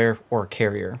destroyer or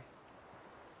carrier.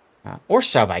 Or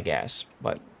sub, I guess.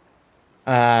 But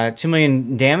 2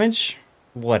 million damage?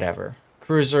 Whatever.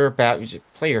 Cruiser,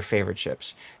 play your favorite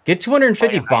ships. Get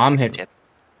 250 bomb hit. Ship.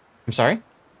 I'm sorry?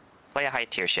 Play a high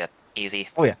tier ship. Easy.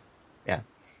 Oh, yeah. Yeah.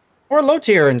 Or low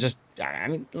tier and just, I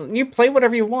mean, you play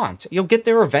whatever you want. You'll get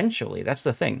there eventually. That's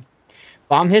the thing.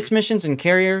 Bomb hits missions and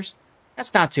carriers,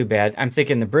 that's not too bad. I'm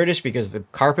thinking the British, because the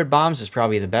carpet bombs is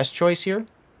probably the best choice here.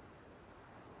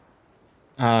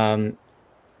 Avoid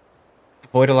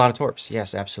a lot of torps.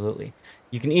 Yes, absolutely.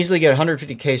 You can easily get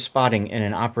 150k spotting in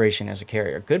an operation as a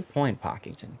carrier. Good point,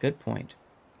 Pockington. Good point.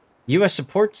 U.S.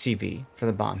 support CV for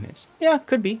the bomb hits. Yeah,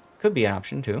 could be. Could be an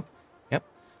option, too. Yep.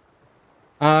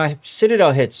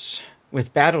 Citadel hits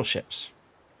with battleships.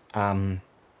 I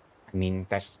mean,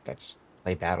 that's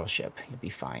play battleship. You'll be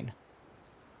fine.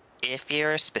 If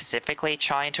you're specifically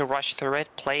trying to rush through it,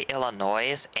 play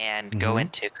Illinois and go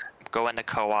into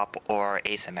co-op or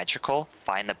asymmetrical.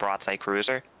 Find the broadside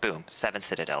cruiser. Boom, 7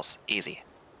 citadels, easy.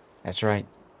 That's right.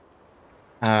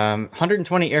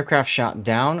 120 aircraft shot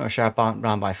down or shot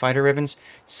down by fighter ribbons.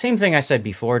 Same thing I said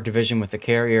before. Division with the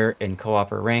carrier in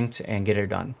co-op or ranked and get it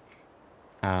done.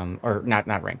 Or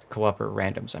not ranked. Co-op or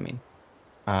randoms. I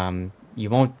mean, you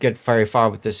won't get very far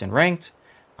with this in ranked,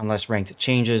 unless ranked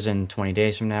changes in 20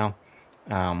 days from now.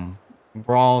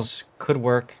 Brawls could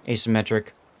work. Asymmetric,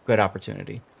 good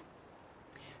opportunity.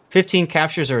 15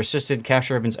 captures or assisted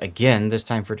capture ribbons again, this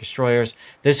time for destroyers.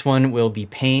 This one will be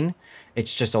pain.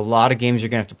 It's just a lot of games you're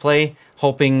going to have to play,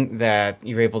 hoping that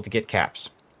you're able to get caps.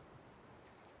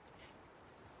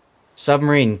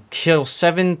 Submarine, kill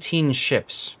 17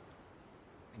 ships.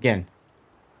 Again,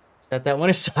 set that one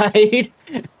aside.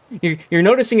 You're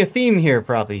noticing a theme here,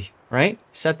 probably. right?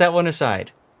 Set that one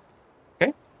aside.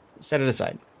 Okay? Set it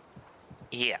aside.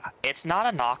 Yeah, it's not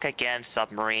a knock against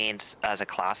submarines as a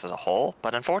class as a whole,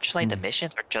 but unfortunately the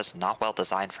missions are just not well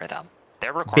designed for them.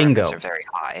 Their requirements Bingo. are very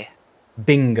high.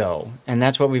 Bingo. And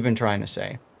that's what we've been trying to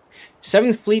say.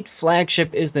 7th Fleet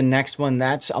Flagship is the next one.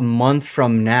 That's a month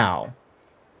from now.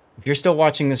 If you're still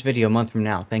watching this video a month from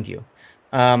now, thank you.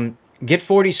 Get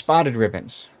 40 spotted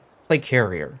ribbons. Play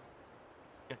carrier.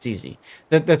 It's easy.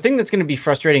 The thing that's going to be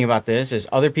frustrating about this is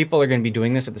other people are going to be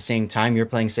doing this at the same time. You're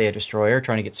playing, say, a destroyer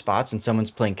trying to get spots, and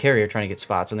someone's playing carrier trying to get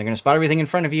spots, and they're going to spot everything in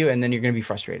front of you, and then you're going to be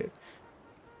frustrated.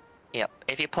 Yep.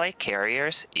 If you play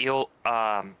carriers, you'll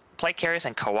play carriers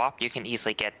in co-op. You can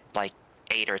easily get like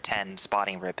 8 or 10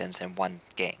 spotting ribbons in one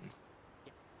game.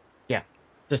 Yeah.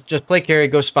 Just play carrier,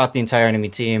 go spot the entire enemy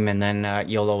team, and then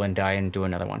YOLO and die and do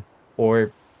another one.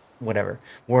 Or whatever.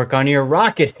 Work on your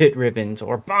rocket hit ribbons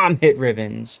or bomb hit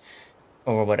ribbons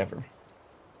or whatever.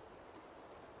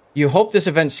 You hope this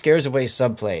event scares away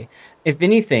subplay. If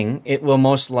anything, it will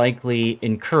most likely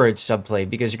encourage subplay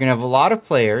because you're going to have a lot of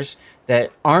players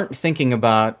that aren't thinking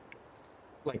about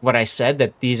like what I said,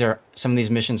 that some of these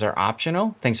missions are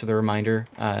optional. Thanks for the reminder,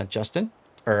 Justin,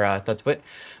 or Thutswit.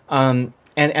 And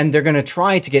they're going to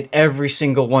try to get every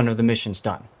single one of the missions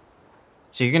done.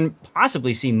 So you're going to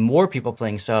possibly see more people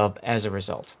playing sub as a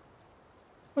result.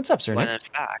 What's up, sir? When in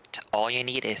fact, all you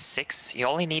need is 6. You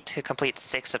only need to complete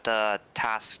 6 of the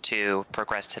tasks to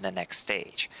progress to the next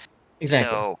stage. Exactly.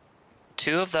 So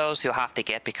 2 of those you'll have to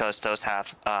get because those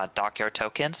have Dockyard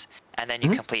tokens, and then you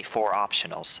complete 4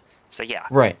 optionals. So yeah,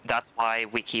 right. That's why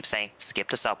we keep saying skip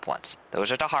the sub ones. Those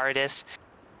are the hardest.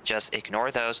 Just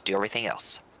ignore those. Do everything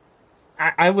else.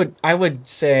 I would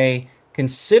say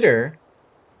consider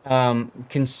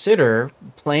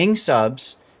playing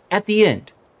subs at the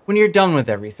end when you're done with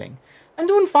everything. I'm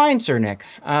doing fine, Sir Nick.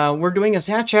 We're doing a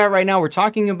Zath chat right now. We're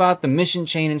talking about the mission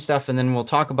chain and stuff, and then we'll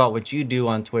talk about what you do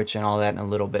on Twitch and all that in a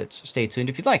little bit. So stay tuned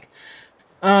if you'd like.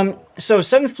 So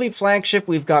 7th Fleet Flagship,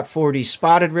 we've got 40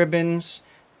 spotted ribbons.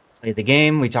 Play the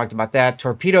game. We talked about that.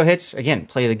 Torpedo hits. Again,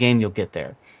 play the game. You'll get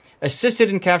there. Assisted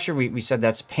in capture, we said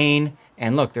that's pain.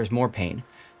 And look, there's more pain.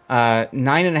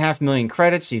 9.5 million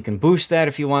credits. So you can boost that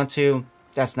if you want to.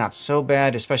 That's not so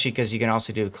bad, especially because you can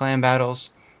also do clan battles.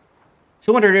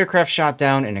 200 aircraft shot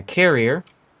down in a carrier.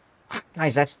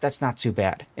 Guys, that's not too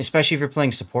bad. Especially if you're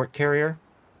playing support carrier.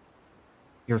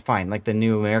 You're fine. Like the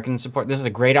new American support. This is a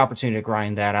great opportunity to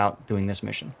grind that out doing this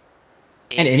mission.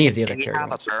 And any of the other carrier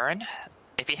ones.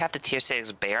 If you have the tier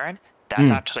 6 Baron,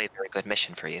 that's actually a very good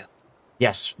mission for you.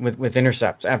 Yes, with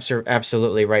intercepts.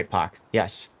 Absolutely right, Pac.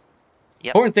 Yes.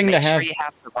 Yep. Important thing to have. Make sure you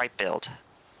have the right build.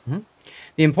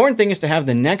 The important thing is to have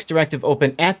the next directive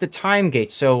open at the time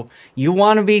gate. So you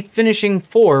want to be finishing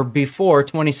 4 before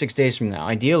 26 days from now.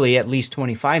 Ideally, at least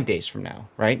 25 days from now,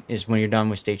 right? Is when you're done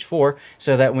with stage 4.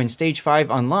 So that when stage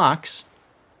 5 unlocks,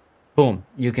 boom,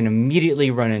 you can immediately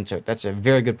run into it. That's a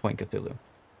very good point, Cthulhu.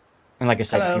 And like I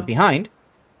said, if you're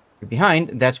behind,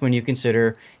 that's when you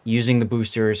consider using the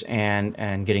boosters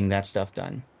and getting that stuff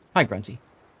done. Hi, Grunty.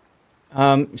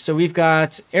 So we've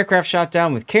got aircraft shot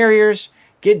down with carriers.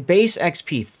 Get base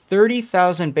XP,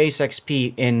 30,000 base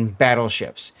XP in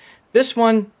battleships. This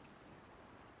one,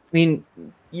 I mean,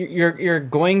 you're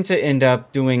going to end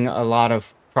up doing a lot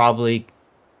of probably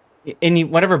any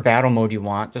whatever battle mode you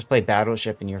want. Just play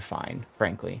battleship and you're fine,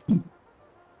 frankly.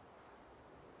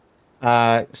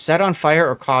 Set on fire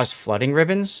or cause flooding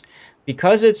ribbons.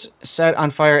 Because it's set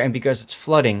on fire and because it's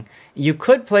flooding, you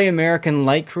could play American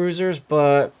light cruisers,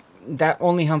 but that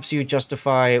only helps you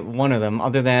justify one of them,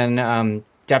 other than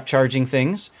depth charging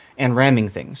things and ramming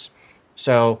things.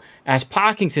 So, as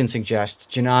Pockington suggests,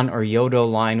 Jinan or Yodo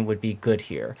line would be good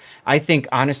here. I think,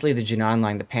 honestly, the Jinan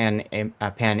line, the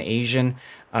Pan-Asian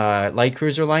light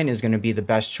cruiser line, is going to be the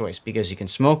best choice because you can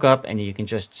smoke up and you can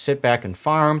just sit back and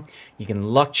farm. You can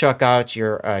luck chuck out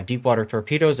your deep water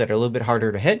torpedoes that are a little bit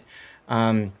harder to hit.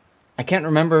 I can't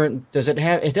remember. Does it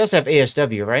have? It does have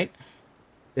ASW, right?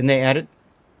 Didn't they add it?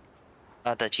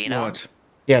 The Jinan? What?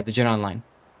 Yeah, the Jinan line.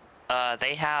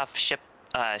 They have ship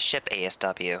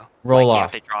ASW. Roll off. You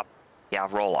have to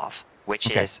drop, roll off, which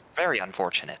is very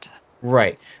unfortunate.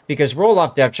 Right, because roll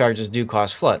off depth charges do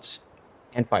cause floods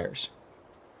and fires.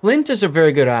 Flint is a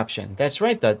very good option. That's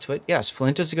right, Twit. Yes,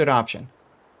 Flint is a good option.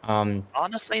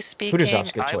 Honestly speaking,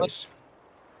 Kutuzov's a good choice.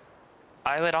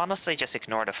 I would honestly just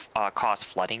ignore the cause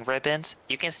flooding ribbons.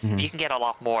 You can get a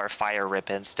lot more fire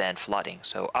ribbons than flooding,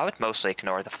 so I would mostly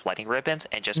ignore the flooding ribbons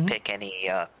and just pick any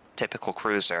typical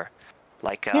cruiser,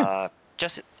 like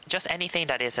just anything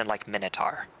that isn't like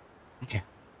Minotaur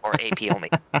or AP only.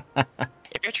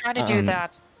 If you're trying to do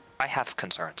that, I have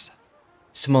concerns.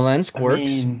 Smolensk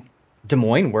works. Des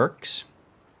Moines works.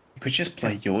 You could just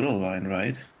play Yodel line,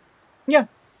 right? Yeah,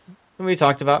 we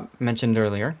talked about, mentioned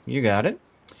earlier. You got it.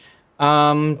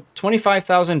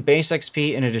 25,000 base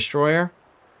XP in a destroyer.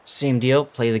 Same deal.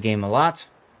 Play the game a lot.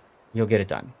 You'll get it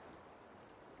done.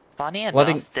 Funny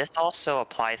enough, this also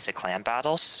applies to clan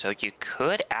battles, so you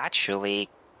could actually,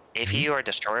 if you are a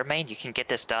destroyer main, you can get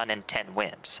this done in 10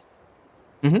 wins.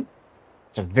 Mm-hmm.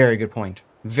 It's a very good point.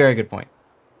 Very good point.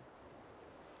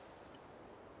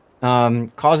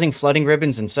 Causing flooding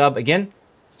ribbons and sub. Again,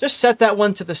 just set that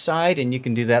one to the side and you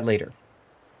can do that later.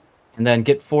 And then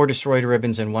get 4 destroyed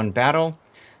ribbons in one battle.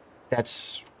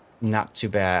 That's not too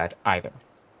bad either.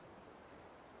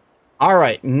 All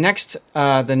right, next,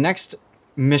 the next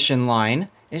mission line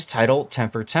is titled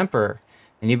Temper Temper.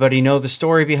 Anybody know the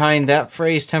story behind that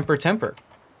phrase, Temper Temper,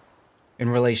 in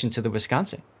relation to the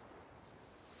Wisconsin?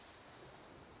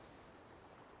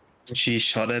 She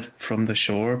shot it from the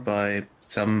shore by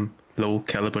some low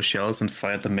caliber shells and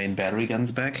fired the main battery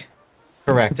guns back.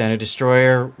 Correct, and a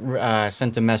destroyer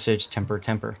sent a message, Temper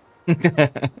Temper.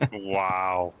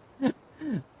 Wow.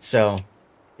 So,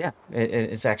 yeah,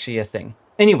 it's actually a thing.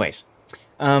 Anyways,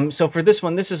 so for this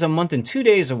one, this is a month and 2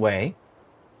 days away.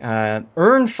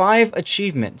 Earn 5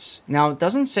 achievements. Now, it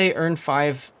doesn't say earn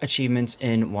 5 achievements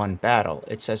in one battle.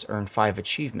 It says earn 5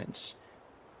 achievements.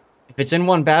 If it's in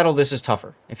one battle, this is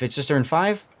tougher. If it's just earn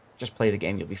 5, just play the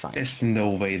game, you'll be fine. There's no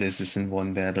way this is in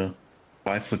one battle.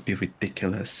 5 would be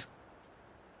ridiculous.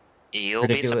 You'll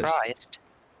be surprised.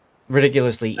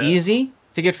 Ridiculously easy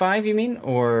to get 5, you mean?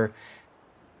 Or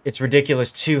it's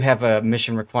ridiculous to have a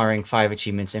mission requiring 5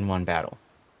 achievements in one battle?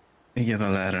 Yeah, the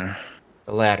latter.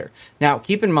 The latter. Now,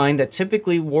 keep in mind that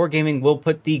typically Wargaming will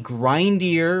put the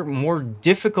grindier, more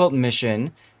difficult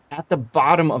mission at the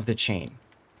bottom of the chain.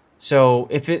 So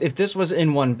if this was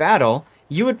in one battle,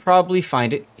 you would probably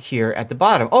find it here at the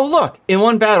bottom. Oh, look, in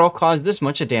one battle caused this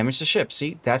much of damage to ships.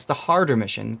 See, that's the harder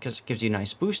mission because it gives you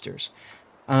nice boosters.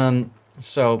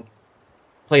 So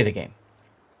play the game.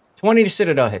 20 to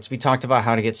Citadel hits. We talked about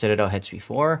how to get Citadel hits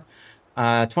before.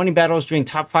 20 battles during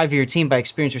top 5 of your team by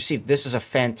experience received. This is a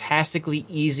fantastically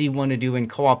easy one to do in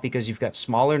co-op because you've got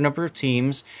smaller number of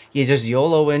teams. You just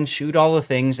YOLO in, shoot all the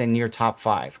things, and you're top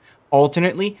 5.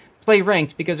 Alternately, play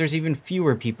ranked because there's even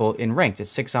fewer people in ranked.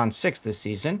 It's 6-on-6 this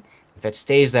season. If it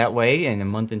stays that way in a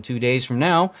month and 2 days from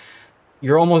now,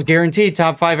 you're almost guaranteed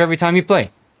top 5 every time you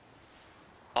play.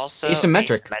 Also,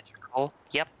 asymmetrical.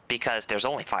 Yep, because there's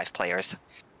only 5 players.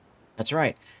 That's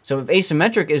right. So if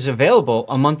asymmetric is available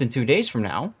a month and 2 days from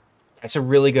now, that's a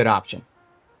really good option.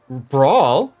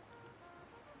 Brawl,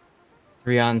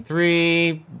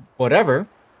 3-on-3, whatever,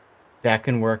 that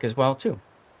can work as well too.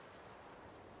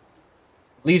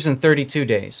 Leaves in 32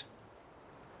 days.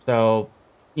 So,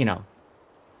 you know,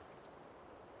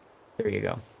 there you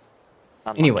go.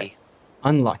 Unlucky. Anyway,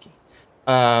 unlucky.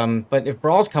 But if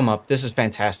brawls come up, this is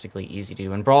fantastically easy to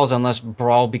do. And brawls, unless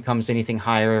brawl becomes anything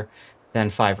higher than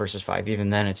 5 versus 5,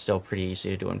 even then it's still pretty easy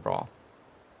to do in brawl.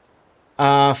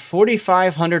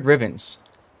 4,500 ribbons.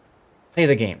 Play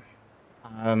the game.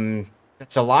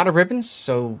 That's a lot of ribbons,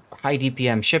 so high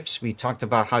DPM ships. We talked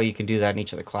about how you can do that in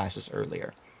each of the classes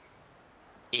earlier.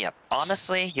 Yep.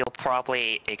 Honestly, you'll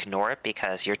probably ignore it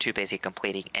because you're too busy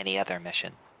completing any other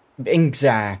mission.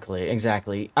 Exactly.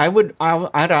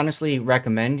 I'd honestly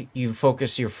recommend you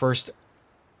focus your first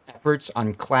efforts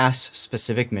on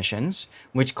class-specific missions.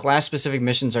 Which class-specific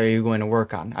missions are you going to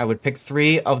work on? I would pick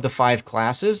 3 of the 5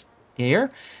 classes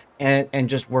here and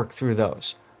just work through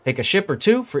those. Pick a ship or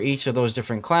 2 for each of those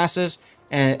different classes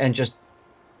and just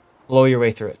blow your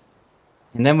way through it.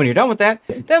 And then when you're done with that,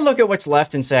 then look at what's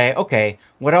left and say, okay,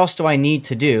 what else do I need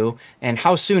to do? And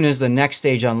how soon is the next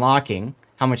stage unlocking?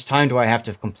 How much time do I have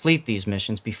to complete these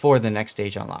missions before the next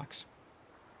stage unlocks?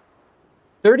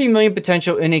 30 million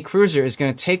potential in a cruiser is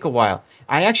going to take a while.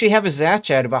 I actually have a Zath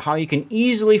chat about how you can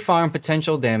easily farm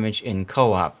potential damage in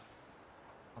co-op.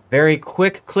 A very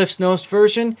quick Cliff's Notes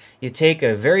version, you take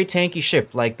a very tanky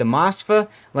ship like the Moskva,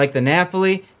 like the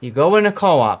Napoli, you go in a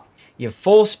co-op. You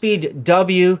full speed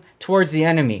W towards the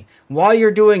enemy. While you're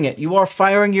doing it, you are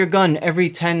firing your gun every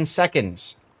 10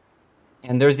 seconds.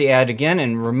 And there's the ad again.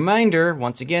 And reminder,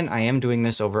 once again, I am doing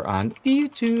this over on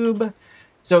YouTube.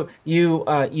 So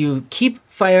you keep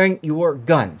firing your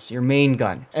guns, your main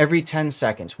gun, every 10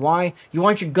 seconds. Why? You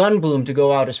want your gun bloom to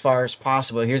go out as far as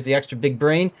possible. Here's the extra big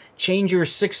brain. Change your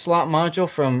 6-slot module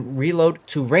from reload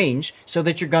to range so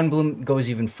that your gun bloom goes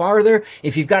even farther.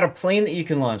 If you've got a plane that you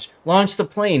can launch the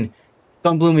plane.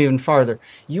 Gun bloom even farther.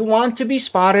 You want to be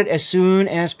spotted as soon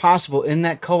as possible in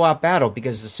that co-op battle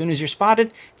because as soon as you're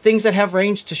spotted, things that have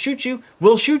range to shoot you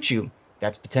will shoot you.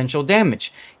 That's potential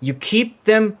damage. You keep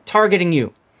them targeting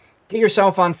you. Get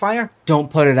yourself on fire, don't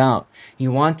put it out.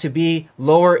 You want to be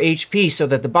lower HP so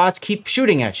that the bots keep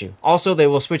shooting at you. Also, they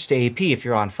will switch to AP if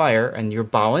you're on fire and you're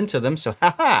bow into them, so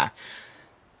haha.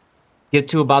 Get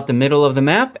to about the middle of the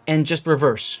map and just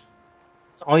reverse.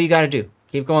 That's all you gotta do.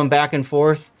 Keep going back and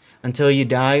forth until you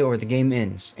die or the game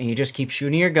ends. And you just keep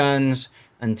shooting your guns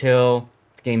until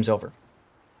the game's over.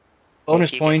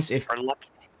 Bonus points if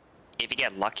you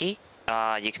get lucky,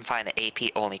 you can find an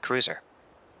AP only cruiser.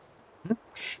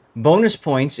 Bonus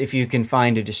points if you can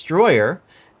find a destroyer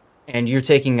and you're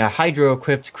taking a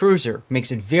hydro-equipped cruiser.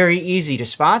 Makes it very easy to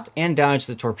spot and dodge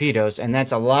the torpedoes, and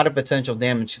that's a lot of potential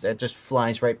damage that just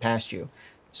flies right past you.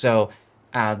 So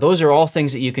those are all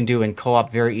things that you can do in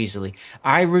co-op very easily.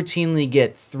 I routinely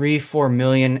get 3-4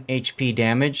 million HP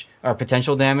damage, or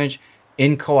potential damage,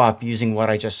 in co-op using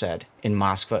what I just said, in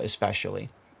Moskva especially.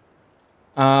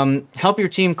 Help your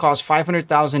team cause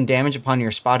 500,000 damage upon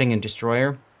your spotting and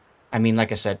destroyer. I mean,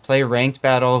 like I said, play a ranked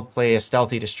battle, play a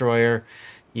stealthy destroyer.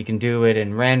 You can do it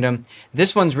in random.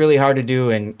 This one's really hard to do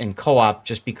in co-op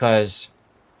just because,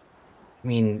 I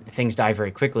mean, things die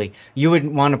very quickly. You would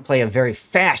want to play a very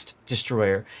fast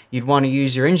destroyer. You'd want to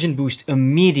use your engine boost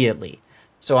immediately.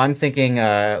 So I'm thinking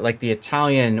like the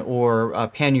Italian or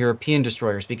Pan-European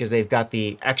destroyers, because they've got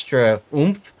the extra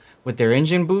oomph with their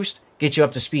engine boost, get you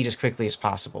up to speed as quickly as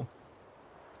possible.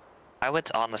 I would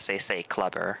honestly say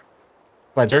Kleber.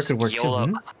 Kleber could work YOLO,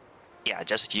 too. Yeah,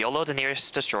 just YOLO the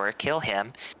nearest destroyer, kill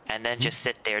him, and then just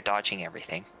sit there dodging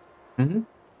everything.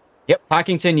 Yep,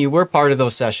 Pockington, you were part of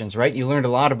those sessions, right? You learned a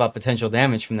lot about potential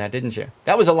damage from that, didn't you?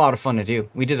 That was a lot of fun to do.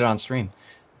 We did it on stream.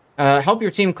 Help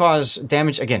your team cause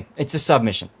damage. Again, it's a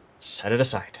submission. Set it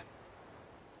aside.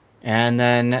 And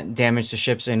then damage to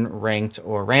ships in ranked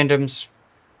or randoms.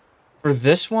 For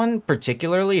this one,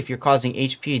 particularly, if you're causing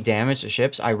HP damage to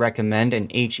ships, I recommend an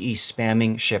HE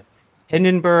spamming ship.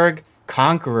 Hindenburg,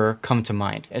 Conqueror come to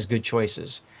mind as good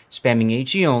choices. Spamming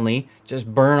HE only,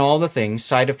 just burn all the things.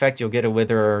 Side effect, you'll get a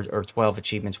Wither or 12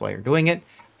 achievements while you're doing it,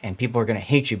 and people are going to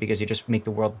hate you because you just make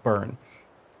the world burn.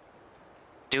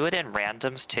 Do it in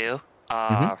randoms too.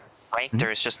 Ranked,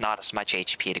 there's just not as much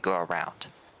HP to go around.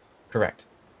 Correct.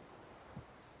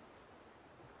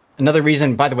 Another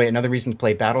reason, by the way, another reason to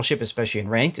play Battleship, especially in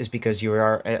ranked, is because you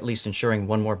are at least ensuring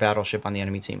one more Battleship on the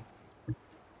enemy team.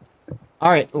 All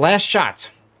right, last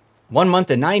shot. 1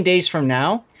 month and 9 days from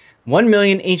now, 1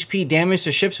 million HP damage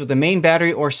to ships with the main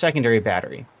battery or secondary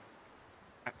battery.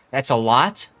 That's a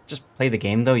lot. Just play the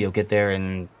game, though. You'll get there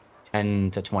in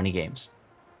 10 to 20 games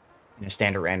in a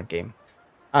standard random game.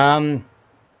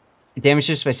 Damage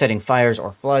ships by setting fires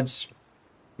or floods.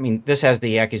 I mean, this has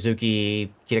the Akizuki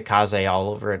Kitakaze all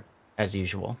over it, as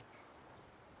usual.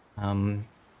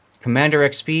 Commander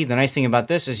XP, the nice thing about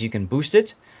this is you can boost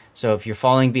it. So if you're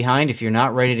falling behind, if you're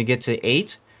not ready to get to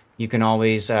 8, you can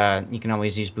always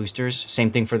use boosters.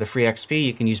 Same thing for the free XP,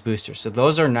 you can use boosters. So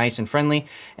those are nice and friendly,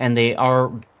 and they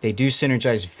do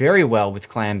synergize very well with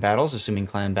clan battles, assuming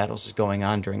clan battles is going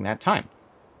on during that time.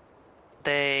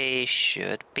 They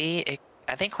should be.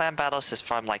 I think clan battles is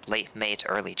from like late May to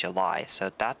early July,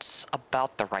 so that's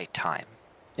about the right time.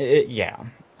 Yeah.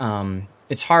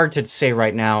 It's hard to say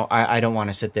right now. I don't want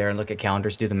to sit there and look at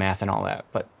calendars, do the math and all that,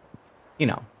 but you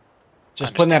know,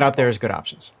 just putting that out there as good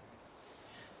options.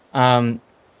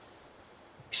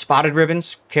 Spotted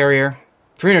ribbons, carrier,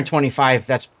 325.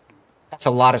 That's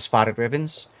a lot of spotted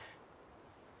ribbons.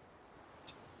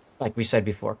 Like we said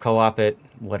before, co-op it,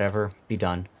 whatever, be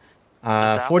done.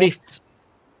 40.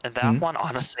 That one,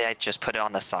 honestly, I just put it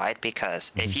on the side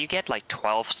because if you get like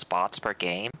 12 spots per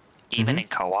game, even in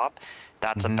co-op,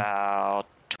 that's about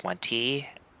 20.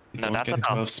 No, that's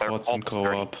about 12 spots in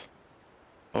co-op.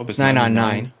 Oh, it's 9 on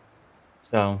 9.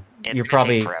 So it's you're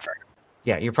probably forever.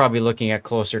 Yeah, you're probably looking at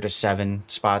closer to 7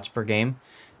 spots per game.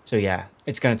 So yeah,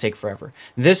 it's going to take forever.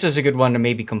 This is a good one to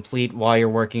maybe complete while you're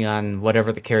working on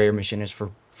whatever the carrier mission is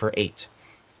for 8.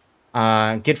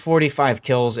 Get 45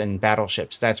 kills in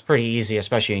battleships. That's pretty easy,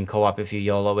 especially in co-op if you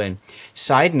YOLO in.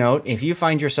 Side note, if you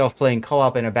find yourself playing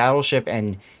co-op in a battleship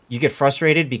and you get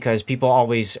frustrated because people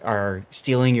always are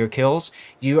stealing your kills,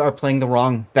 you are playing the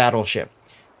wrong battleship.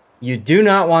 You do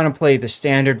not want to play the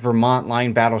standard Vermont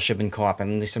line battleship in co-op, at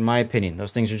least in my opinion.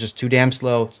 Those things are just too damn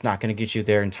slow. It's not going to get you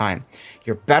there in time.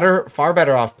 You're far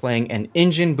better off playing an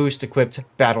engine boost equipped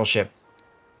battleship.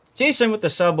 Jason with the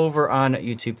sub over on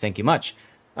YouTube, thank you much.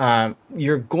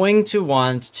 You're going to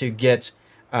want to get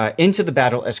into the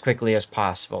battle as quickly as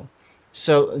possible.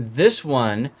 So this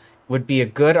one would be a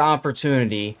good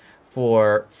opportunity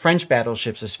for French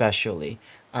battleships especially,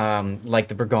 like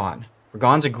the Burgon.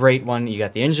 Burgon's a great one. You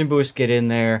got the engine boost, get in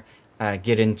there,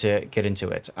 get into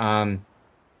it.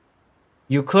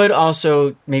 You could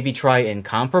also maybe try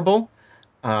Incomparable.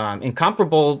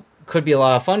 Incomparable could be a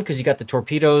lot of fun because you got the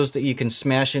torpedoes that you can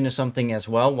smash into something as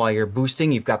well while you're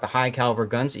boosting. You've got the high caliber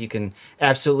guns that you can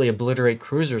absolutely obliterate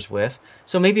cruisers with.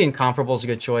 So maybe Incomparable is a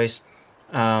good choice.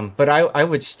 But I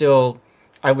would still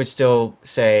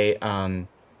say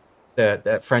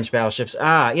the French battleships.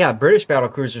 Yeah, British battle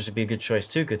cruisers would be a good choice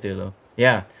too, Cthulhu.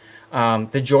 Yeah.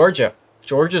 The Georgia.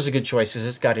 Georgia's a good choice because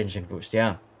it's got engine boost,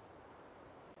 yeah.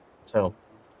 So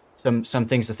some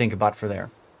things to think about for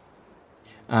there.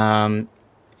 And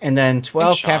then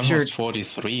 12 captured.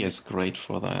 43 is great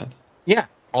for that. Yeah,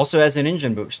 also has an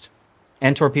engine boost.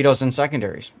 And torpedoes and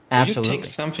secondaries. Absolutely. You take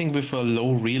something with a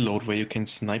low reload where you can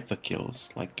snipe the kills,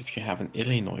 like if you have an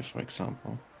Illinois, for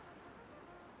example.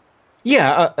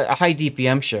 Yeah, a high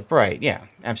DPM ship, right? Yeah,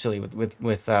 absolutely.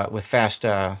 With fast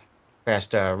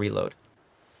reload.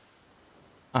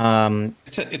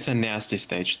 It's a nasty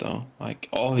stage though. Like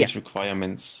all these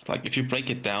requirements, like if you break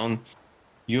it down,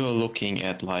 you're looking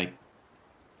at like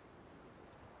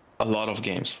a lot of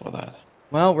games for that.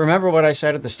 Well, remember what I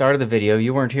said at the start of the video.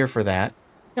 You weren't here for that.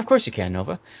 Of course you can,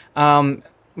 Nova.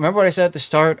 Remember what I said at the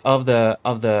start of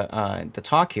the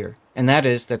talk here, and that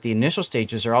is that the initial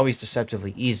stages are always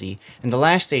deceptively easy, and the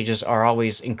last stages are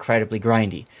always incredibly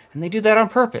grindy. And they do that on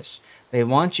purpose. They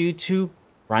want you to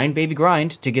grind, baby,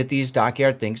 grind to get these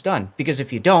dockyard things done. Because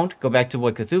if you don't, go back to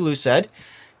what Cthulhu said,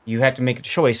 you have to make a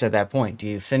choice at that point. Do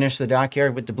you finish the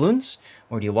dockyard with doubloons,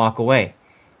 or do you walk away?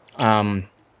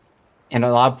 And a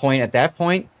lot of point at that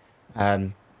point,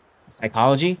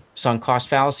 psychology, sunk cost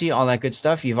fallacy, all that good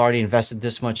stuff. You've already invested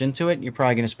this much into it. You're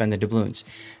probably going to spend the doubloons.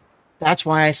 That's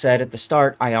why I said at the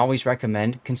start, I always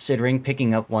recommend considering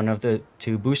picking up one of the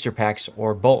 2 booster packs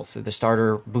or both, the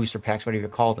starter booster packs, whatever you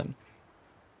call them.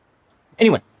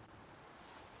 Anyway,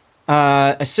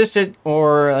 assisted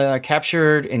or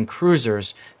captured in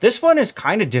cruisers. This one is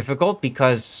kind of difficult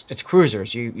because it's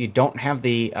cruisers. You don't have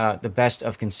the best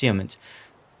of concealment.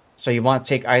 So you want to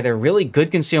take either really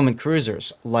good concealment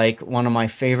cruisers, like one of my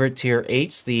favorite tier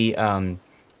 8s,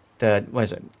 what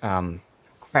is it?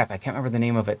 Crap, I can't remember the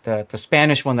name of it. The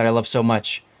Spanish one that I love so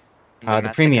much.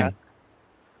 The premium.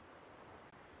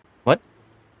 What?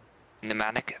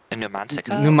 Numancia.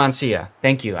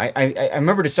 Thank you. I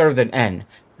remember to start with an N.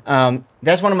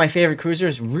 That's one of my favorite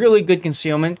cruisers. Really good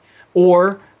concealment.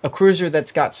 Or a cruiser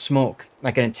that's got smoke,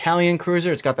 like an Italian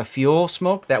cruiser. It's got the fuel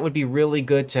smoke. That would be really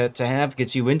good to have.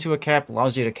 Gets you into a cap,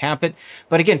 allows you to cap it.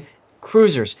 But again,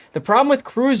 cruisers. The problem with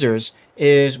cruisers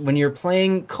is when you're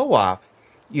playing co-op,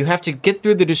 you have to get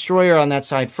through the destroyer on that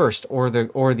side first, or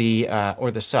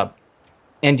the sub.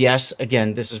 And yes,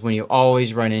 again, this is when you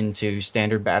always run into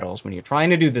standard battles when you're trying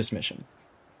to do this mission.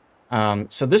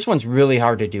 So this one's really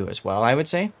hard to do as well, I would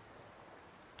say.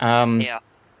 Yeah,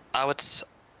 I would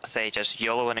say just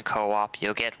YOLO in a co-op.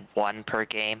 You'll get 1 per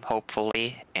game,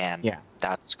 hopefully, and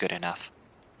that's good enough.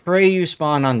 Pray you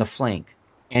spawn on the flank,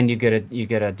 and you get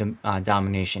a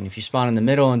domination. If you spawn in the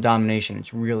middle and domination,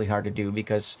 it's really hard to do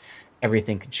because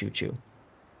everything can shoot you.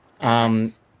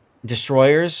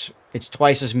 Destroyers, it's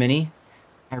twice as many.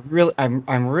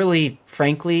 I'm really,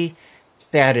 frankly,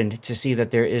 saddened to see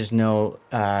that there is no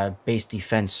base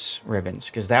defense ribbons,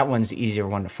 because that one's the easier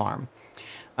one to farm.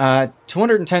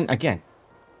 210, again,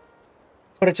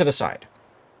 put it to the side.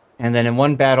 And then in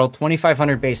one battle,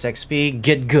 2,500 base XP,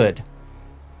 get good.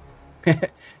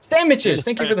 Sandwiches,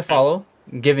 thank you for the follow.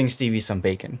 Giving Stevie some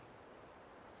bacon.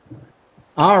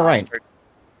 All right.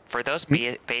 For those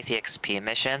base XP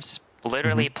missions,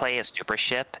 literally play a super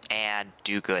ship and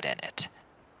do good in it.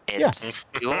 It's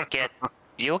you'll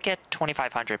get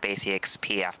 2,500 base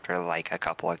XP after like a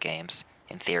couple of games,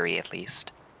 in theory at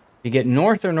least. You get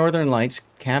North or Northern Lights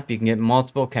cap, you can get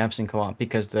multiple caps in co-op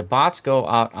because the bots go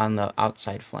out on the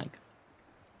outside flank.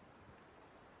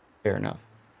 Fair enough.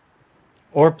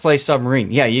 Or play submarine.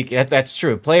 Yeah, that's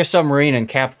true. Play a submarine and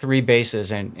cap 3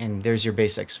 bases, and there's your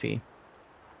base XP.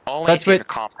 Only if you're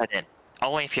confident.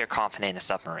 Only if you're confident in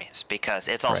submarines, because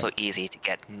it's also easy to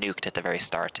get nuked at the very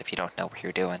start if you don't know what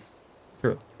you're doing.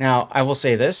 True. Now, I will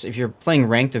say this. If you're playing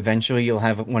ranked, eventually you'll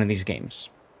have one of these games.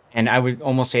 And I would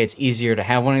almost say it's easier to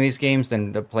have one of these games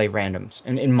than to play randoms,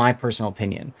 in my personal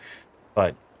opinion.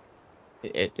 But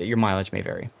your mileage may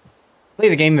vary. Play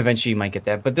the game, eventually you might get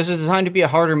that. But this is designed to be a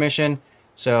harder mission.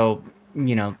 So,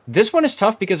 you know, this one is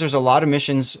tough because there's a lot of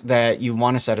missions that you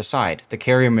want to set aside. The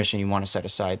carrier mission you want to set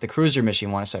aside. The cruiser mission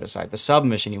you want to set aside. The sub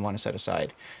mission you want to set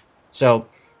aside. So,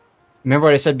 remember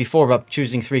what I said before about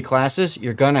choosing 3 classes?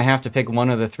 You're going to have to pick one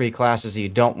of the 3 classes that you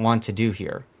don't want to do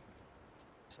here.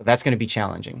 So that's going to be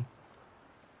challenging.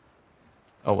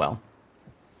 Oh well.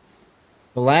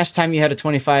 The last time you had a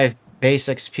 25 base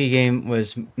XP game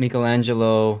was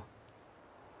Michelangelo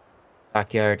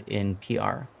Dockyard in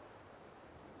PR.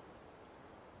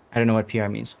 I don't know what PR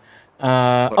means.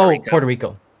 Puerto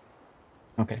Rico.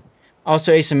 Okay.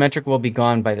 Also, asymmetric will be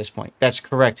gone by this point. That's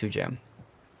correct, Hujam.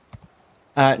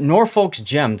 Norfolk's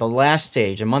Gem, the last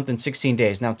stage, a month and 16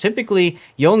 days. Now, typically,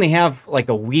 you only have like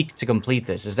a week to complete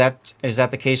this. Is that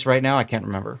the case right now? I can't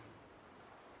remember.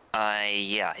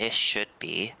 Yeah, it should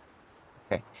be.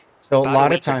 Okay. So About a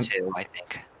lot a of times, I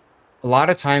think. a lot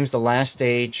of times the last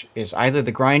stage is either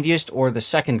the grindiest or the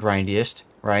second grindiest,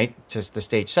 right? To the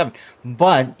stage 7.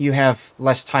 But you have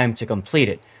less time to complete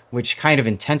it, which kind of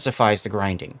intensifies the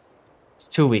grinding. It's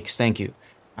 2 weeks. Thank you.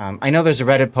 I know there's a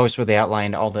Reddit post where they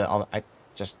outlined all the I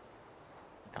just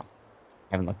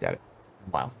haven't looked at it in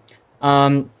a while.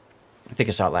 I think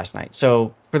I saw it last night.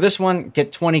 So for this one,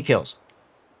 get 20 kills.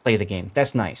 Play the game.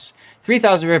 That's nice.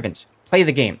 3,000 ribbons. Play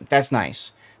the game. That's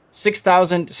nice.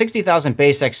 60,000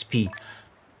 base XP.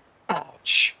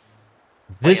 Ouch.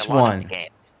 This one,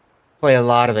 play a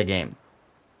lot of the game.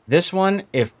 This one,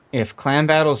 if Clan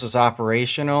Battles is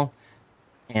operational,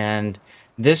 and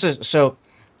this is so.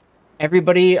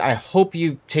 Everybody, I hope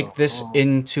you take this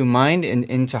into mind and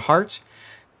into heart.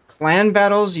 Clan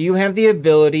Battles, you have the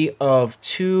ability of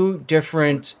 2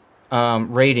 different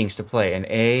ratings to play, an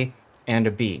A and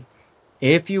a B.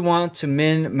 If you want to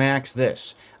min-max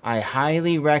this, I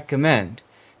highly recommend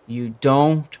you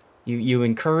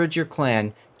encourage your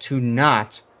clan to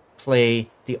not play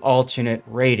the alternate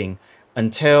rating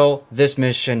until this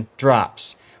mission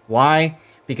drops. Why?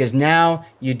 Because now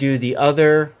you do the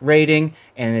other rating,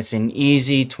 and it's an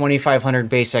easy 2,500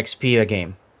 base XP a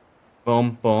game.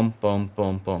 Boom, boom, boom,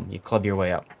 boom, boom. You club your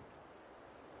way up.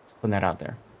 Just putting that out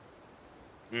there.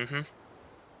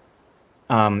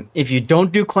 If you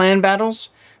don't do clan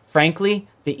battles, frankly,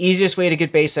 the easiest way to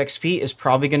get base XP is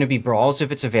probably going to be brawls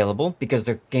if it's available, because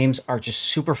the games are just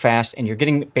super fast, and you're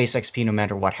getting base XP no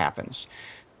matter what happens.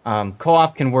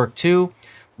 Co-op can work too.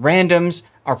 Randoms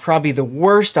are probably the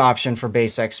worst option for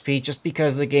base XP just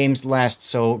because the games last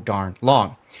so darn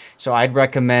long. So I'd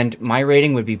recommend my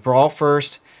rating would be Brawl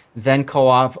first, then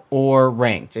co-op or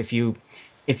ranked. If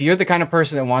you're the kind of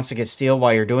person that wants to get steel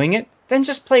while you're doing it, then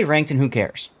just play ranked and who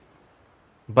cares.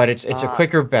 But it's a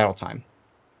quicker battle time.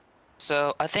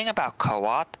 So a thing about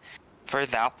co-op, for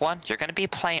that one, you're going to be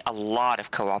playing a lot of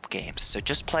co-op games. So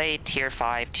just play tier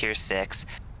 5, tier 6.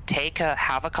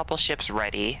 Have a couple ships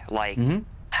ready, like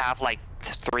have like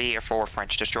 3 or 4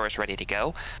 French destroyers ready to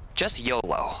go. Just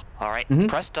YOLO, all right?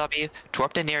 Press W,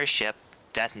 torp the nearest ship,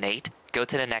 detonate, go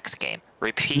to the next game.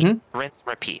 Repeat, rinse,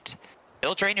 repeat.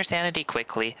 It'll drain your sanity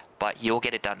quickly, but you'll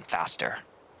get it done faster.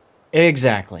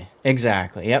 Exactly.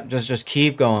 Yep, just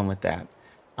keep going with that.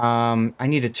 I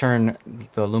need to turn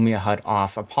the Lumia HUD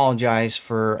off. Apologize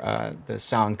for the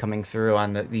sound coming through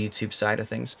on the YouTube side of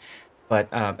things. But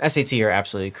SAT, you're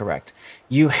absolutely correct.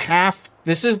 You have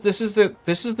this is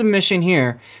the mission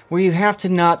here where you have to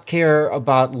not care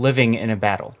about living in a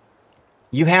battle.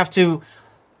 You have to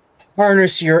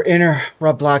harness your inner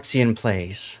Robloxian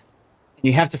plays.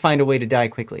 You have to find a way to die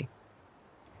quickly.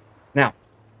 Now,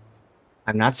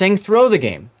 I'm not saying throw the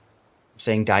game. I'm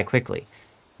saying die quickly.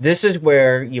 This is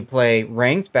where you play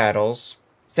ranked battles.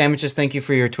 Sandwiches, thank you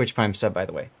for your Twitch Prime sub, by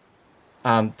the way.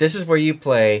 This is where you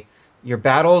play your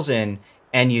battles in,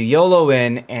 and you YOLO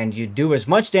in, and you do as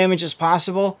much damage as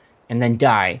possible, and then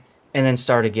die, and then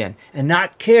start again. And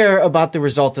not care about the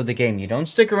result of the game. You don't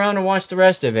stick around and watch the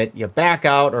rest of it. You back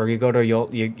out, or you go to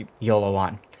YOLO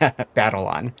on. Battle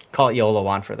on. Call it YOLO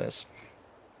on for this.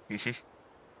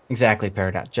 Exactly,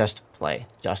 Peridot. Just play.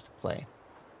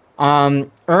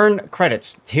 Earn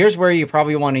credits. Here's where you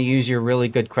probably want to use your really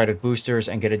good credit boosters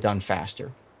and get it done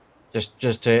faster.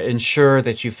 Just to ensure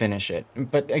that you finish it.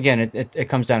 But again, it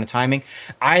comes down to timing.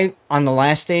 On the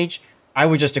last stage, I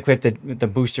would just equip the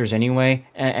boosters anyway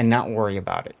and not worry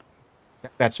about it.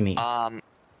 That's me.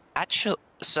 Actually,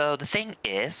 so the thing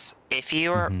is, if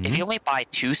you only buy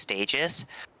 2 stages,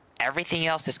 everything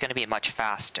else is going to be much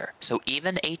faster. So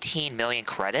even 18 million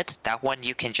credits, that one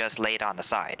you can just lay it on the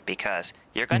side because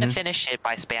you're going to finish it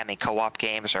by spamming co-op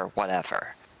games or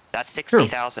whatever. That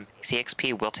 60,000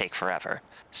 CXP will take forever.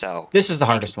 So this is the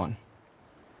hardest one.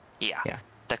 Yeah.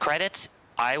 The credits,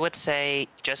 I would say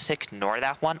just ignore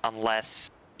that one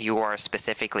unless you are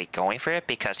specifically going for it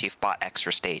because you've bought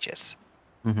extra stages.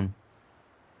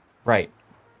 Right.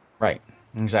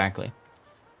 Exactly.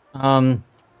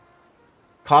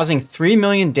 Causing 3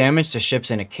 million damage to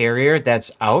ships in a carrier,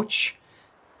 that's ouch.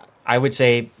 I would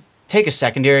say take a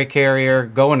secondary carrier,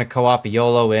 go in a co-op,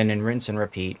 YOLO in, and rinse and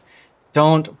repeat.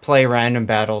 Don't play random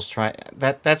battles.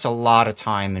 That's a lot of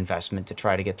time investment to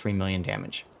try to get 3 million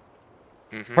damage.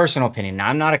 Personal opinion. Now,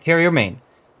 I'm not a carrier main.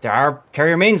 There are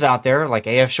carrier mains out there, like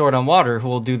AF Short on Water, who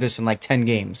will do this in like 10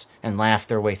 games and laugh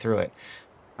their way through it.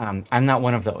 I'm not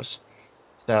one of those.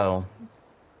 So,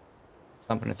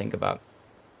 something to think about.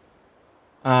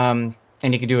 And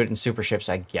you can do it in super ships,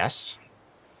 I guess.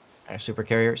 Super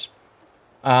carriers.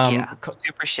 Yeah,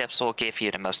 super ships will give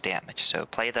you the most damage, so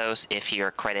play those if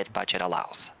your credit budget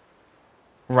allows.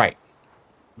 Right.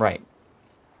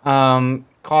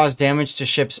 Cause damage to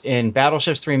ships in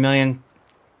battleships, 3 million.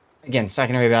 Again,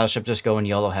 secondary battleship, just go and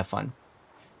YOLO, have fun.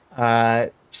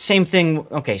 Same thing.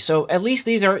 Okay, so at least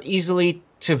these are easily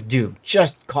to do.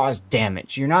 Just cause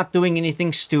damage. You're not doing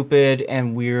anything stupid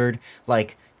and weird,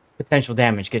 like potential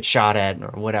damage, get shot at,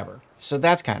 or whatever. So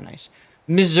that's kind of nice.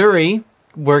 Missouri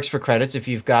works for credits. If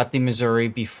you've got the Missouri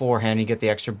beforehand, you get the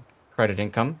extra credit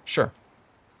income. Sure.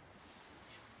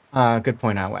 Good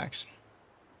point, Iwax.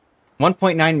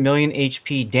 1.9 million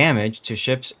HP damage to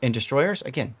ships and destroyers.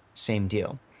 Again, same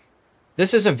deal.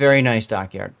 This is a very nice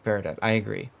dockyard, Paradet. I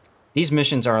agree. These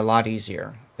missions are a lot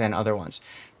easier than other ones.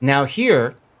 Now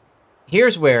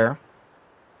here's where,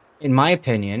 in my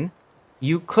opinion,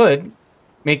 you could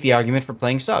make the argument for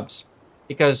playing subs.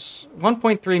 Because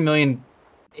 1.3 million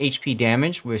HP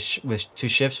damage with two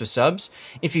ships with subs,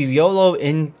 if you YOLO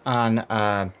in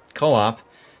on co-op,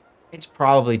 it's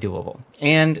probably doable.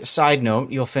 And side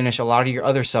note, you'll finish a lot of your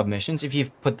other submissions if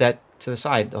you've put that to the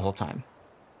side the whole time.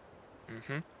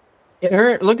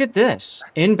 Look at this.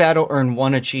 In battle, earn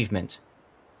 1 achievement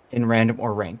in random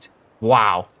or ranked.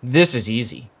 Wow, this is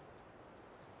easy.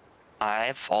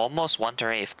 I've almost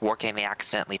wondering if Wargaming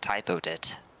accidentally typoed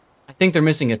it. I think they're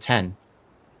missing a 10.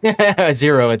 A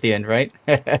 0 at the end, right?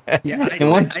 Yeah, I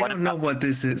don't know what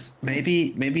this is.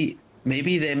 Maybe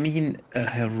they mean a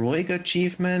heroic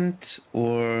achievement,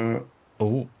 or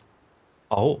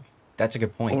oh, that's a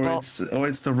good point. Or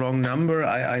it's the wrong number.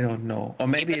 I don't know. Or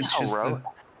maybe it's just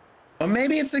or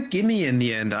maybe it's a gimme in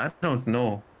the end. I don't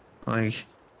know. Like,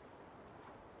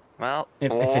 well,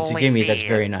 if it's a gimme, that's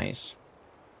very nice.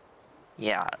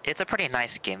 Yeah, it's a pretty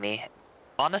nice gimme.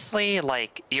 Honestly,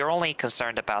 like, you're only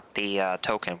concerned about the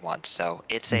token one, so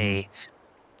it's a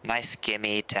nice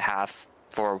gimme to have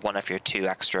for one of your 2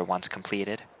 extra ones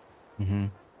completed.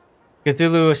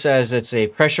 Cthulhu says it's a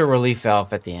pressure relief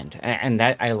valve at the end, and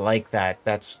that I like that.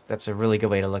 That's a really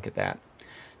good way to look at that.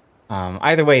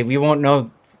 Either way, we won't know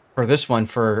for this one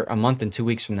for a month and 2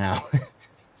 weeks from now.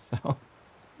 So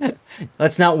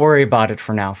let's not worry about it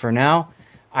for now. For now,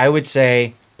 I would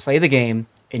say play the game,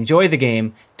 enjoy the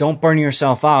game, don't burn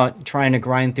yourself out trying to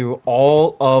grind through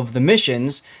all of the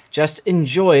missions. Just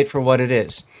enjoy it for what it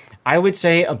is. I would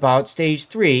say about stage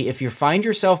 3, if you find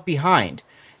yourself behind,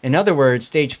 in other words,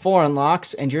 stage 4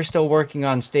 unlocks and you're still working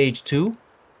on stage 2,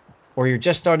 or you're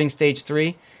just starting stage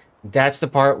 3, that's the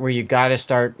part where you got to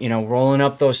start, rolling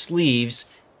up those sleeves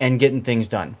and getting things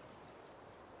done.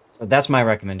 So that's my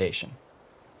recommendation.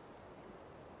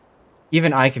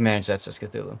 Even I can manage that, says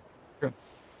Cthulhu. True.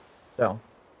 So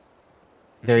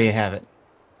there you have it.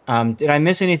 Did I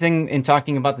miss anything in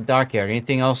talking about the dockyard?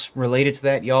 Anything else related to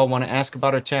that y'all want to ask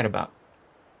about or chat about?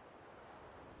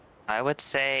 I would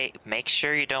say make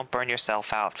sure you don't burn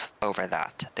yourself out over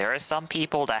that. There are some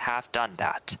people that have done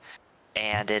that,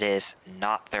 and it is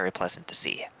not very pleasant to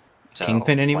see. So,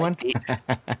 Kingpin, anyone?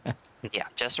 Yeah,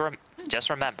 just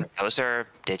remember, those are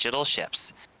digital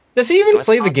ships. Does he even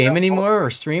play the game anymore or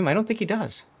stream? I don't think he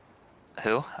does.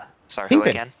 Who? Sorry, Kingpin. who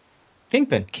again?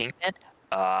 Kingpin. Kingpin?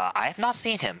 I have not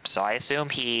seen him, so I assume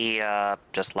he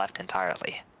just left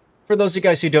entirely. For those of you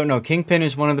guys who don't know, Kingpin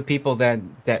is one of the people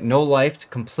that no-lifed,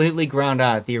 completely ground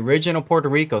out the original Puerto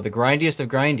Rico, the grindiest of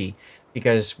grindy,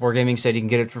 because Wargaming said he can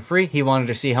get it for free. He wanted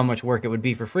to see how much work it would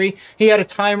be for free. He had a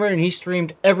timer, and he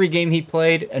streamed every game he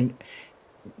played and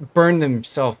burned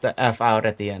himself the F out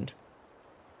at the end.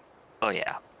 Oh,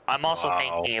 yeah. I'm also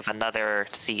thinking of another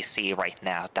CC right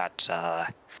now that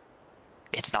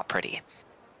it's not pretty.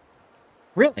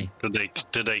 Really?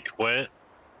 Did they quit?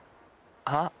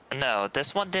 Huh? No,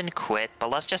 this one didn't quit, but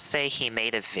let's just say he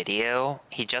made a video.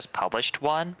 He just published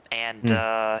one,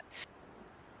 and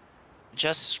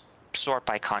just sort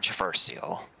by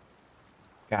controversial.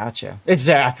 Gotcha. It's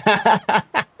Zath.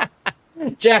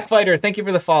 Jack Fighter, thank you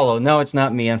for the follow. No, it's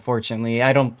not me, unfortunately.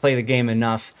 I don't play the game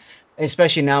enough.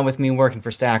 Especially now with me working for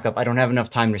Stack Up, I don't have enough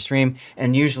time to stream,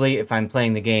 and usually if I'm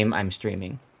playing the game, I'm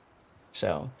streaming.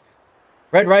 So,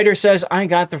 Red Rider says, I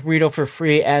got the Rico for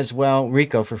free as well,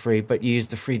 but you used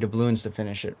the free doubloons to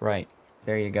finish it. Right.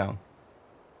 There you go.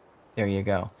 There you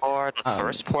go. For the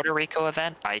first Puerto Rico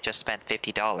event, I just spent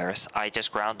 $50. I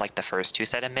just ground like the first 2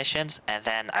 set of missions, and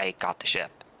then I got the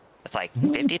ship. It's like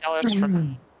 $50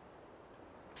 from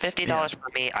 $50 for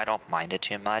me, I don't mind it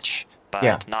too much, but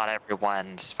Yeah. not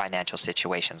everyone's financial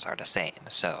situations are the same.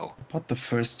 So I bought the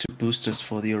first 2 boosters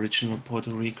for the original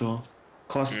Puerto Rico.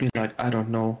 Cost me like, I don't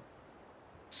know,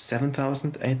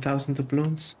 7,000, 8,000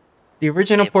 doubloons. The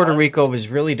original It Puerto was. Rico was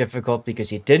really difficult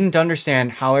because you didn't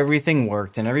understand how everything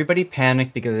worked, and everybody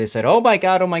panicked because they said, "Oh my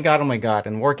god, oh my god, oh my god!"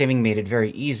 And Wargaming made it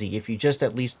very easy if you just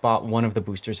at least bought one of the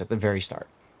boosters at the very start.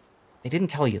 They didn't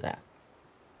tell you that.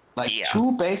 Like Yeah.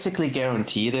 2 basically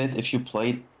guaranteed it if you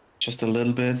played just a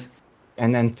little bit.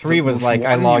 And then 3 was With like,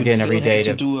 I 1, log you'd in every still day had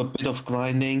to to... do a bit of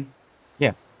grinding.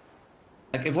 Yeah,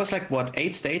 Like it was like what,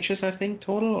 8 stages I think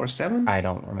total, or 7? I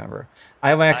don't remember.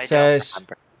 I IWAC don't says...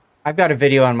 remember. I've got a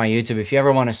video on my YouTube. If you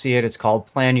ever want to see it, it's called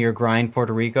Plan Your Grind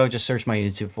Puerto Rico. Just search my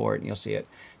YouTube for it and you'll see it.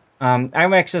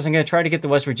 IWAC says, I'm going to try to get the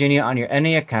West Virginia on your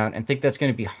NA account and think that's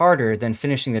going to be harder than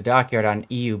finishing the Dockyard on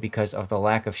EU because of the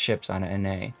lack of ships on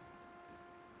NA.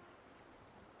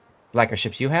 Lack of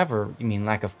ships you have, or you mean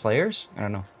lack of players? I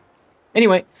don't know.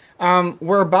 Anyway,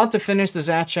 we're about to finish the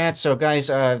Zath chat. So guys,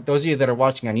 those of you that are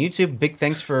watching on YouTube, big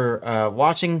thanks for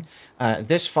watching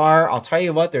this far. I'll tell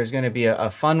you what, there's going to be a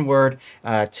fun word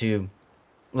to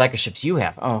lack of ships you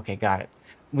have. Oh, okay, got it.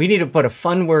 We need to put a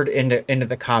fun word into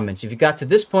the comments. If you got to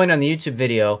this point on the YouTube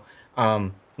video,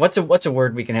 what's a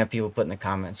word we can have people put in the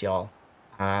comments, y'all?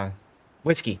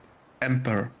 Whiskey.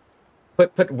 Emperor.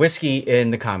 Put whiskey in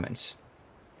the comments.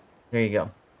 There you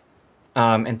go.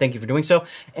 And thank you for doing so.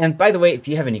 And by the way, if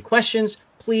you have any questions,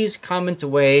 please comment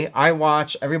away. I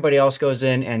watch. Everybody else goes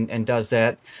in and does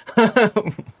that.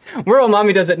 Rural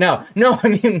Mommy does it now. No, I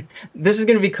mean, this is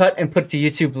going to be cut and put to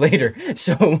YouTube later.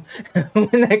 So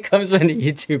when that comes onto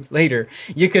YouTube later,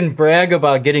 you can brag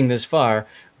about getting this far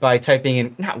by typing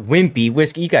in, not wimpy,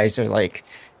 whiskey. You guys are like,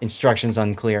 instructions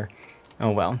unclear.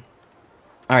 Oh, well.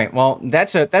 All right, well,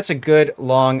 that's a good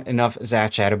long enough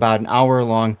Zath chat, about an hour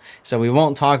long. So we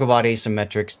won't talk about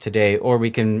asymmetrics today, or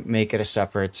we can make it a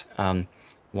separate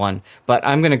one. But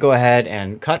I'm going to go ahead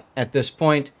and cut at this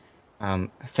point.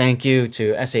 Thank you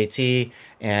to SAT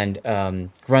and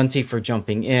Grunty for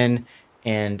jumping in,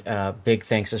 and big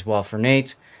thanks as well for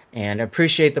Nate. And I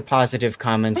appreciate the positive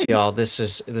comments, y'all. This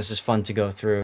is fun to go through.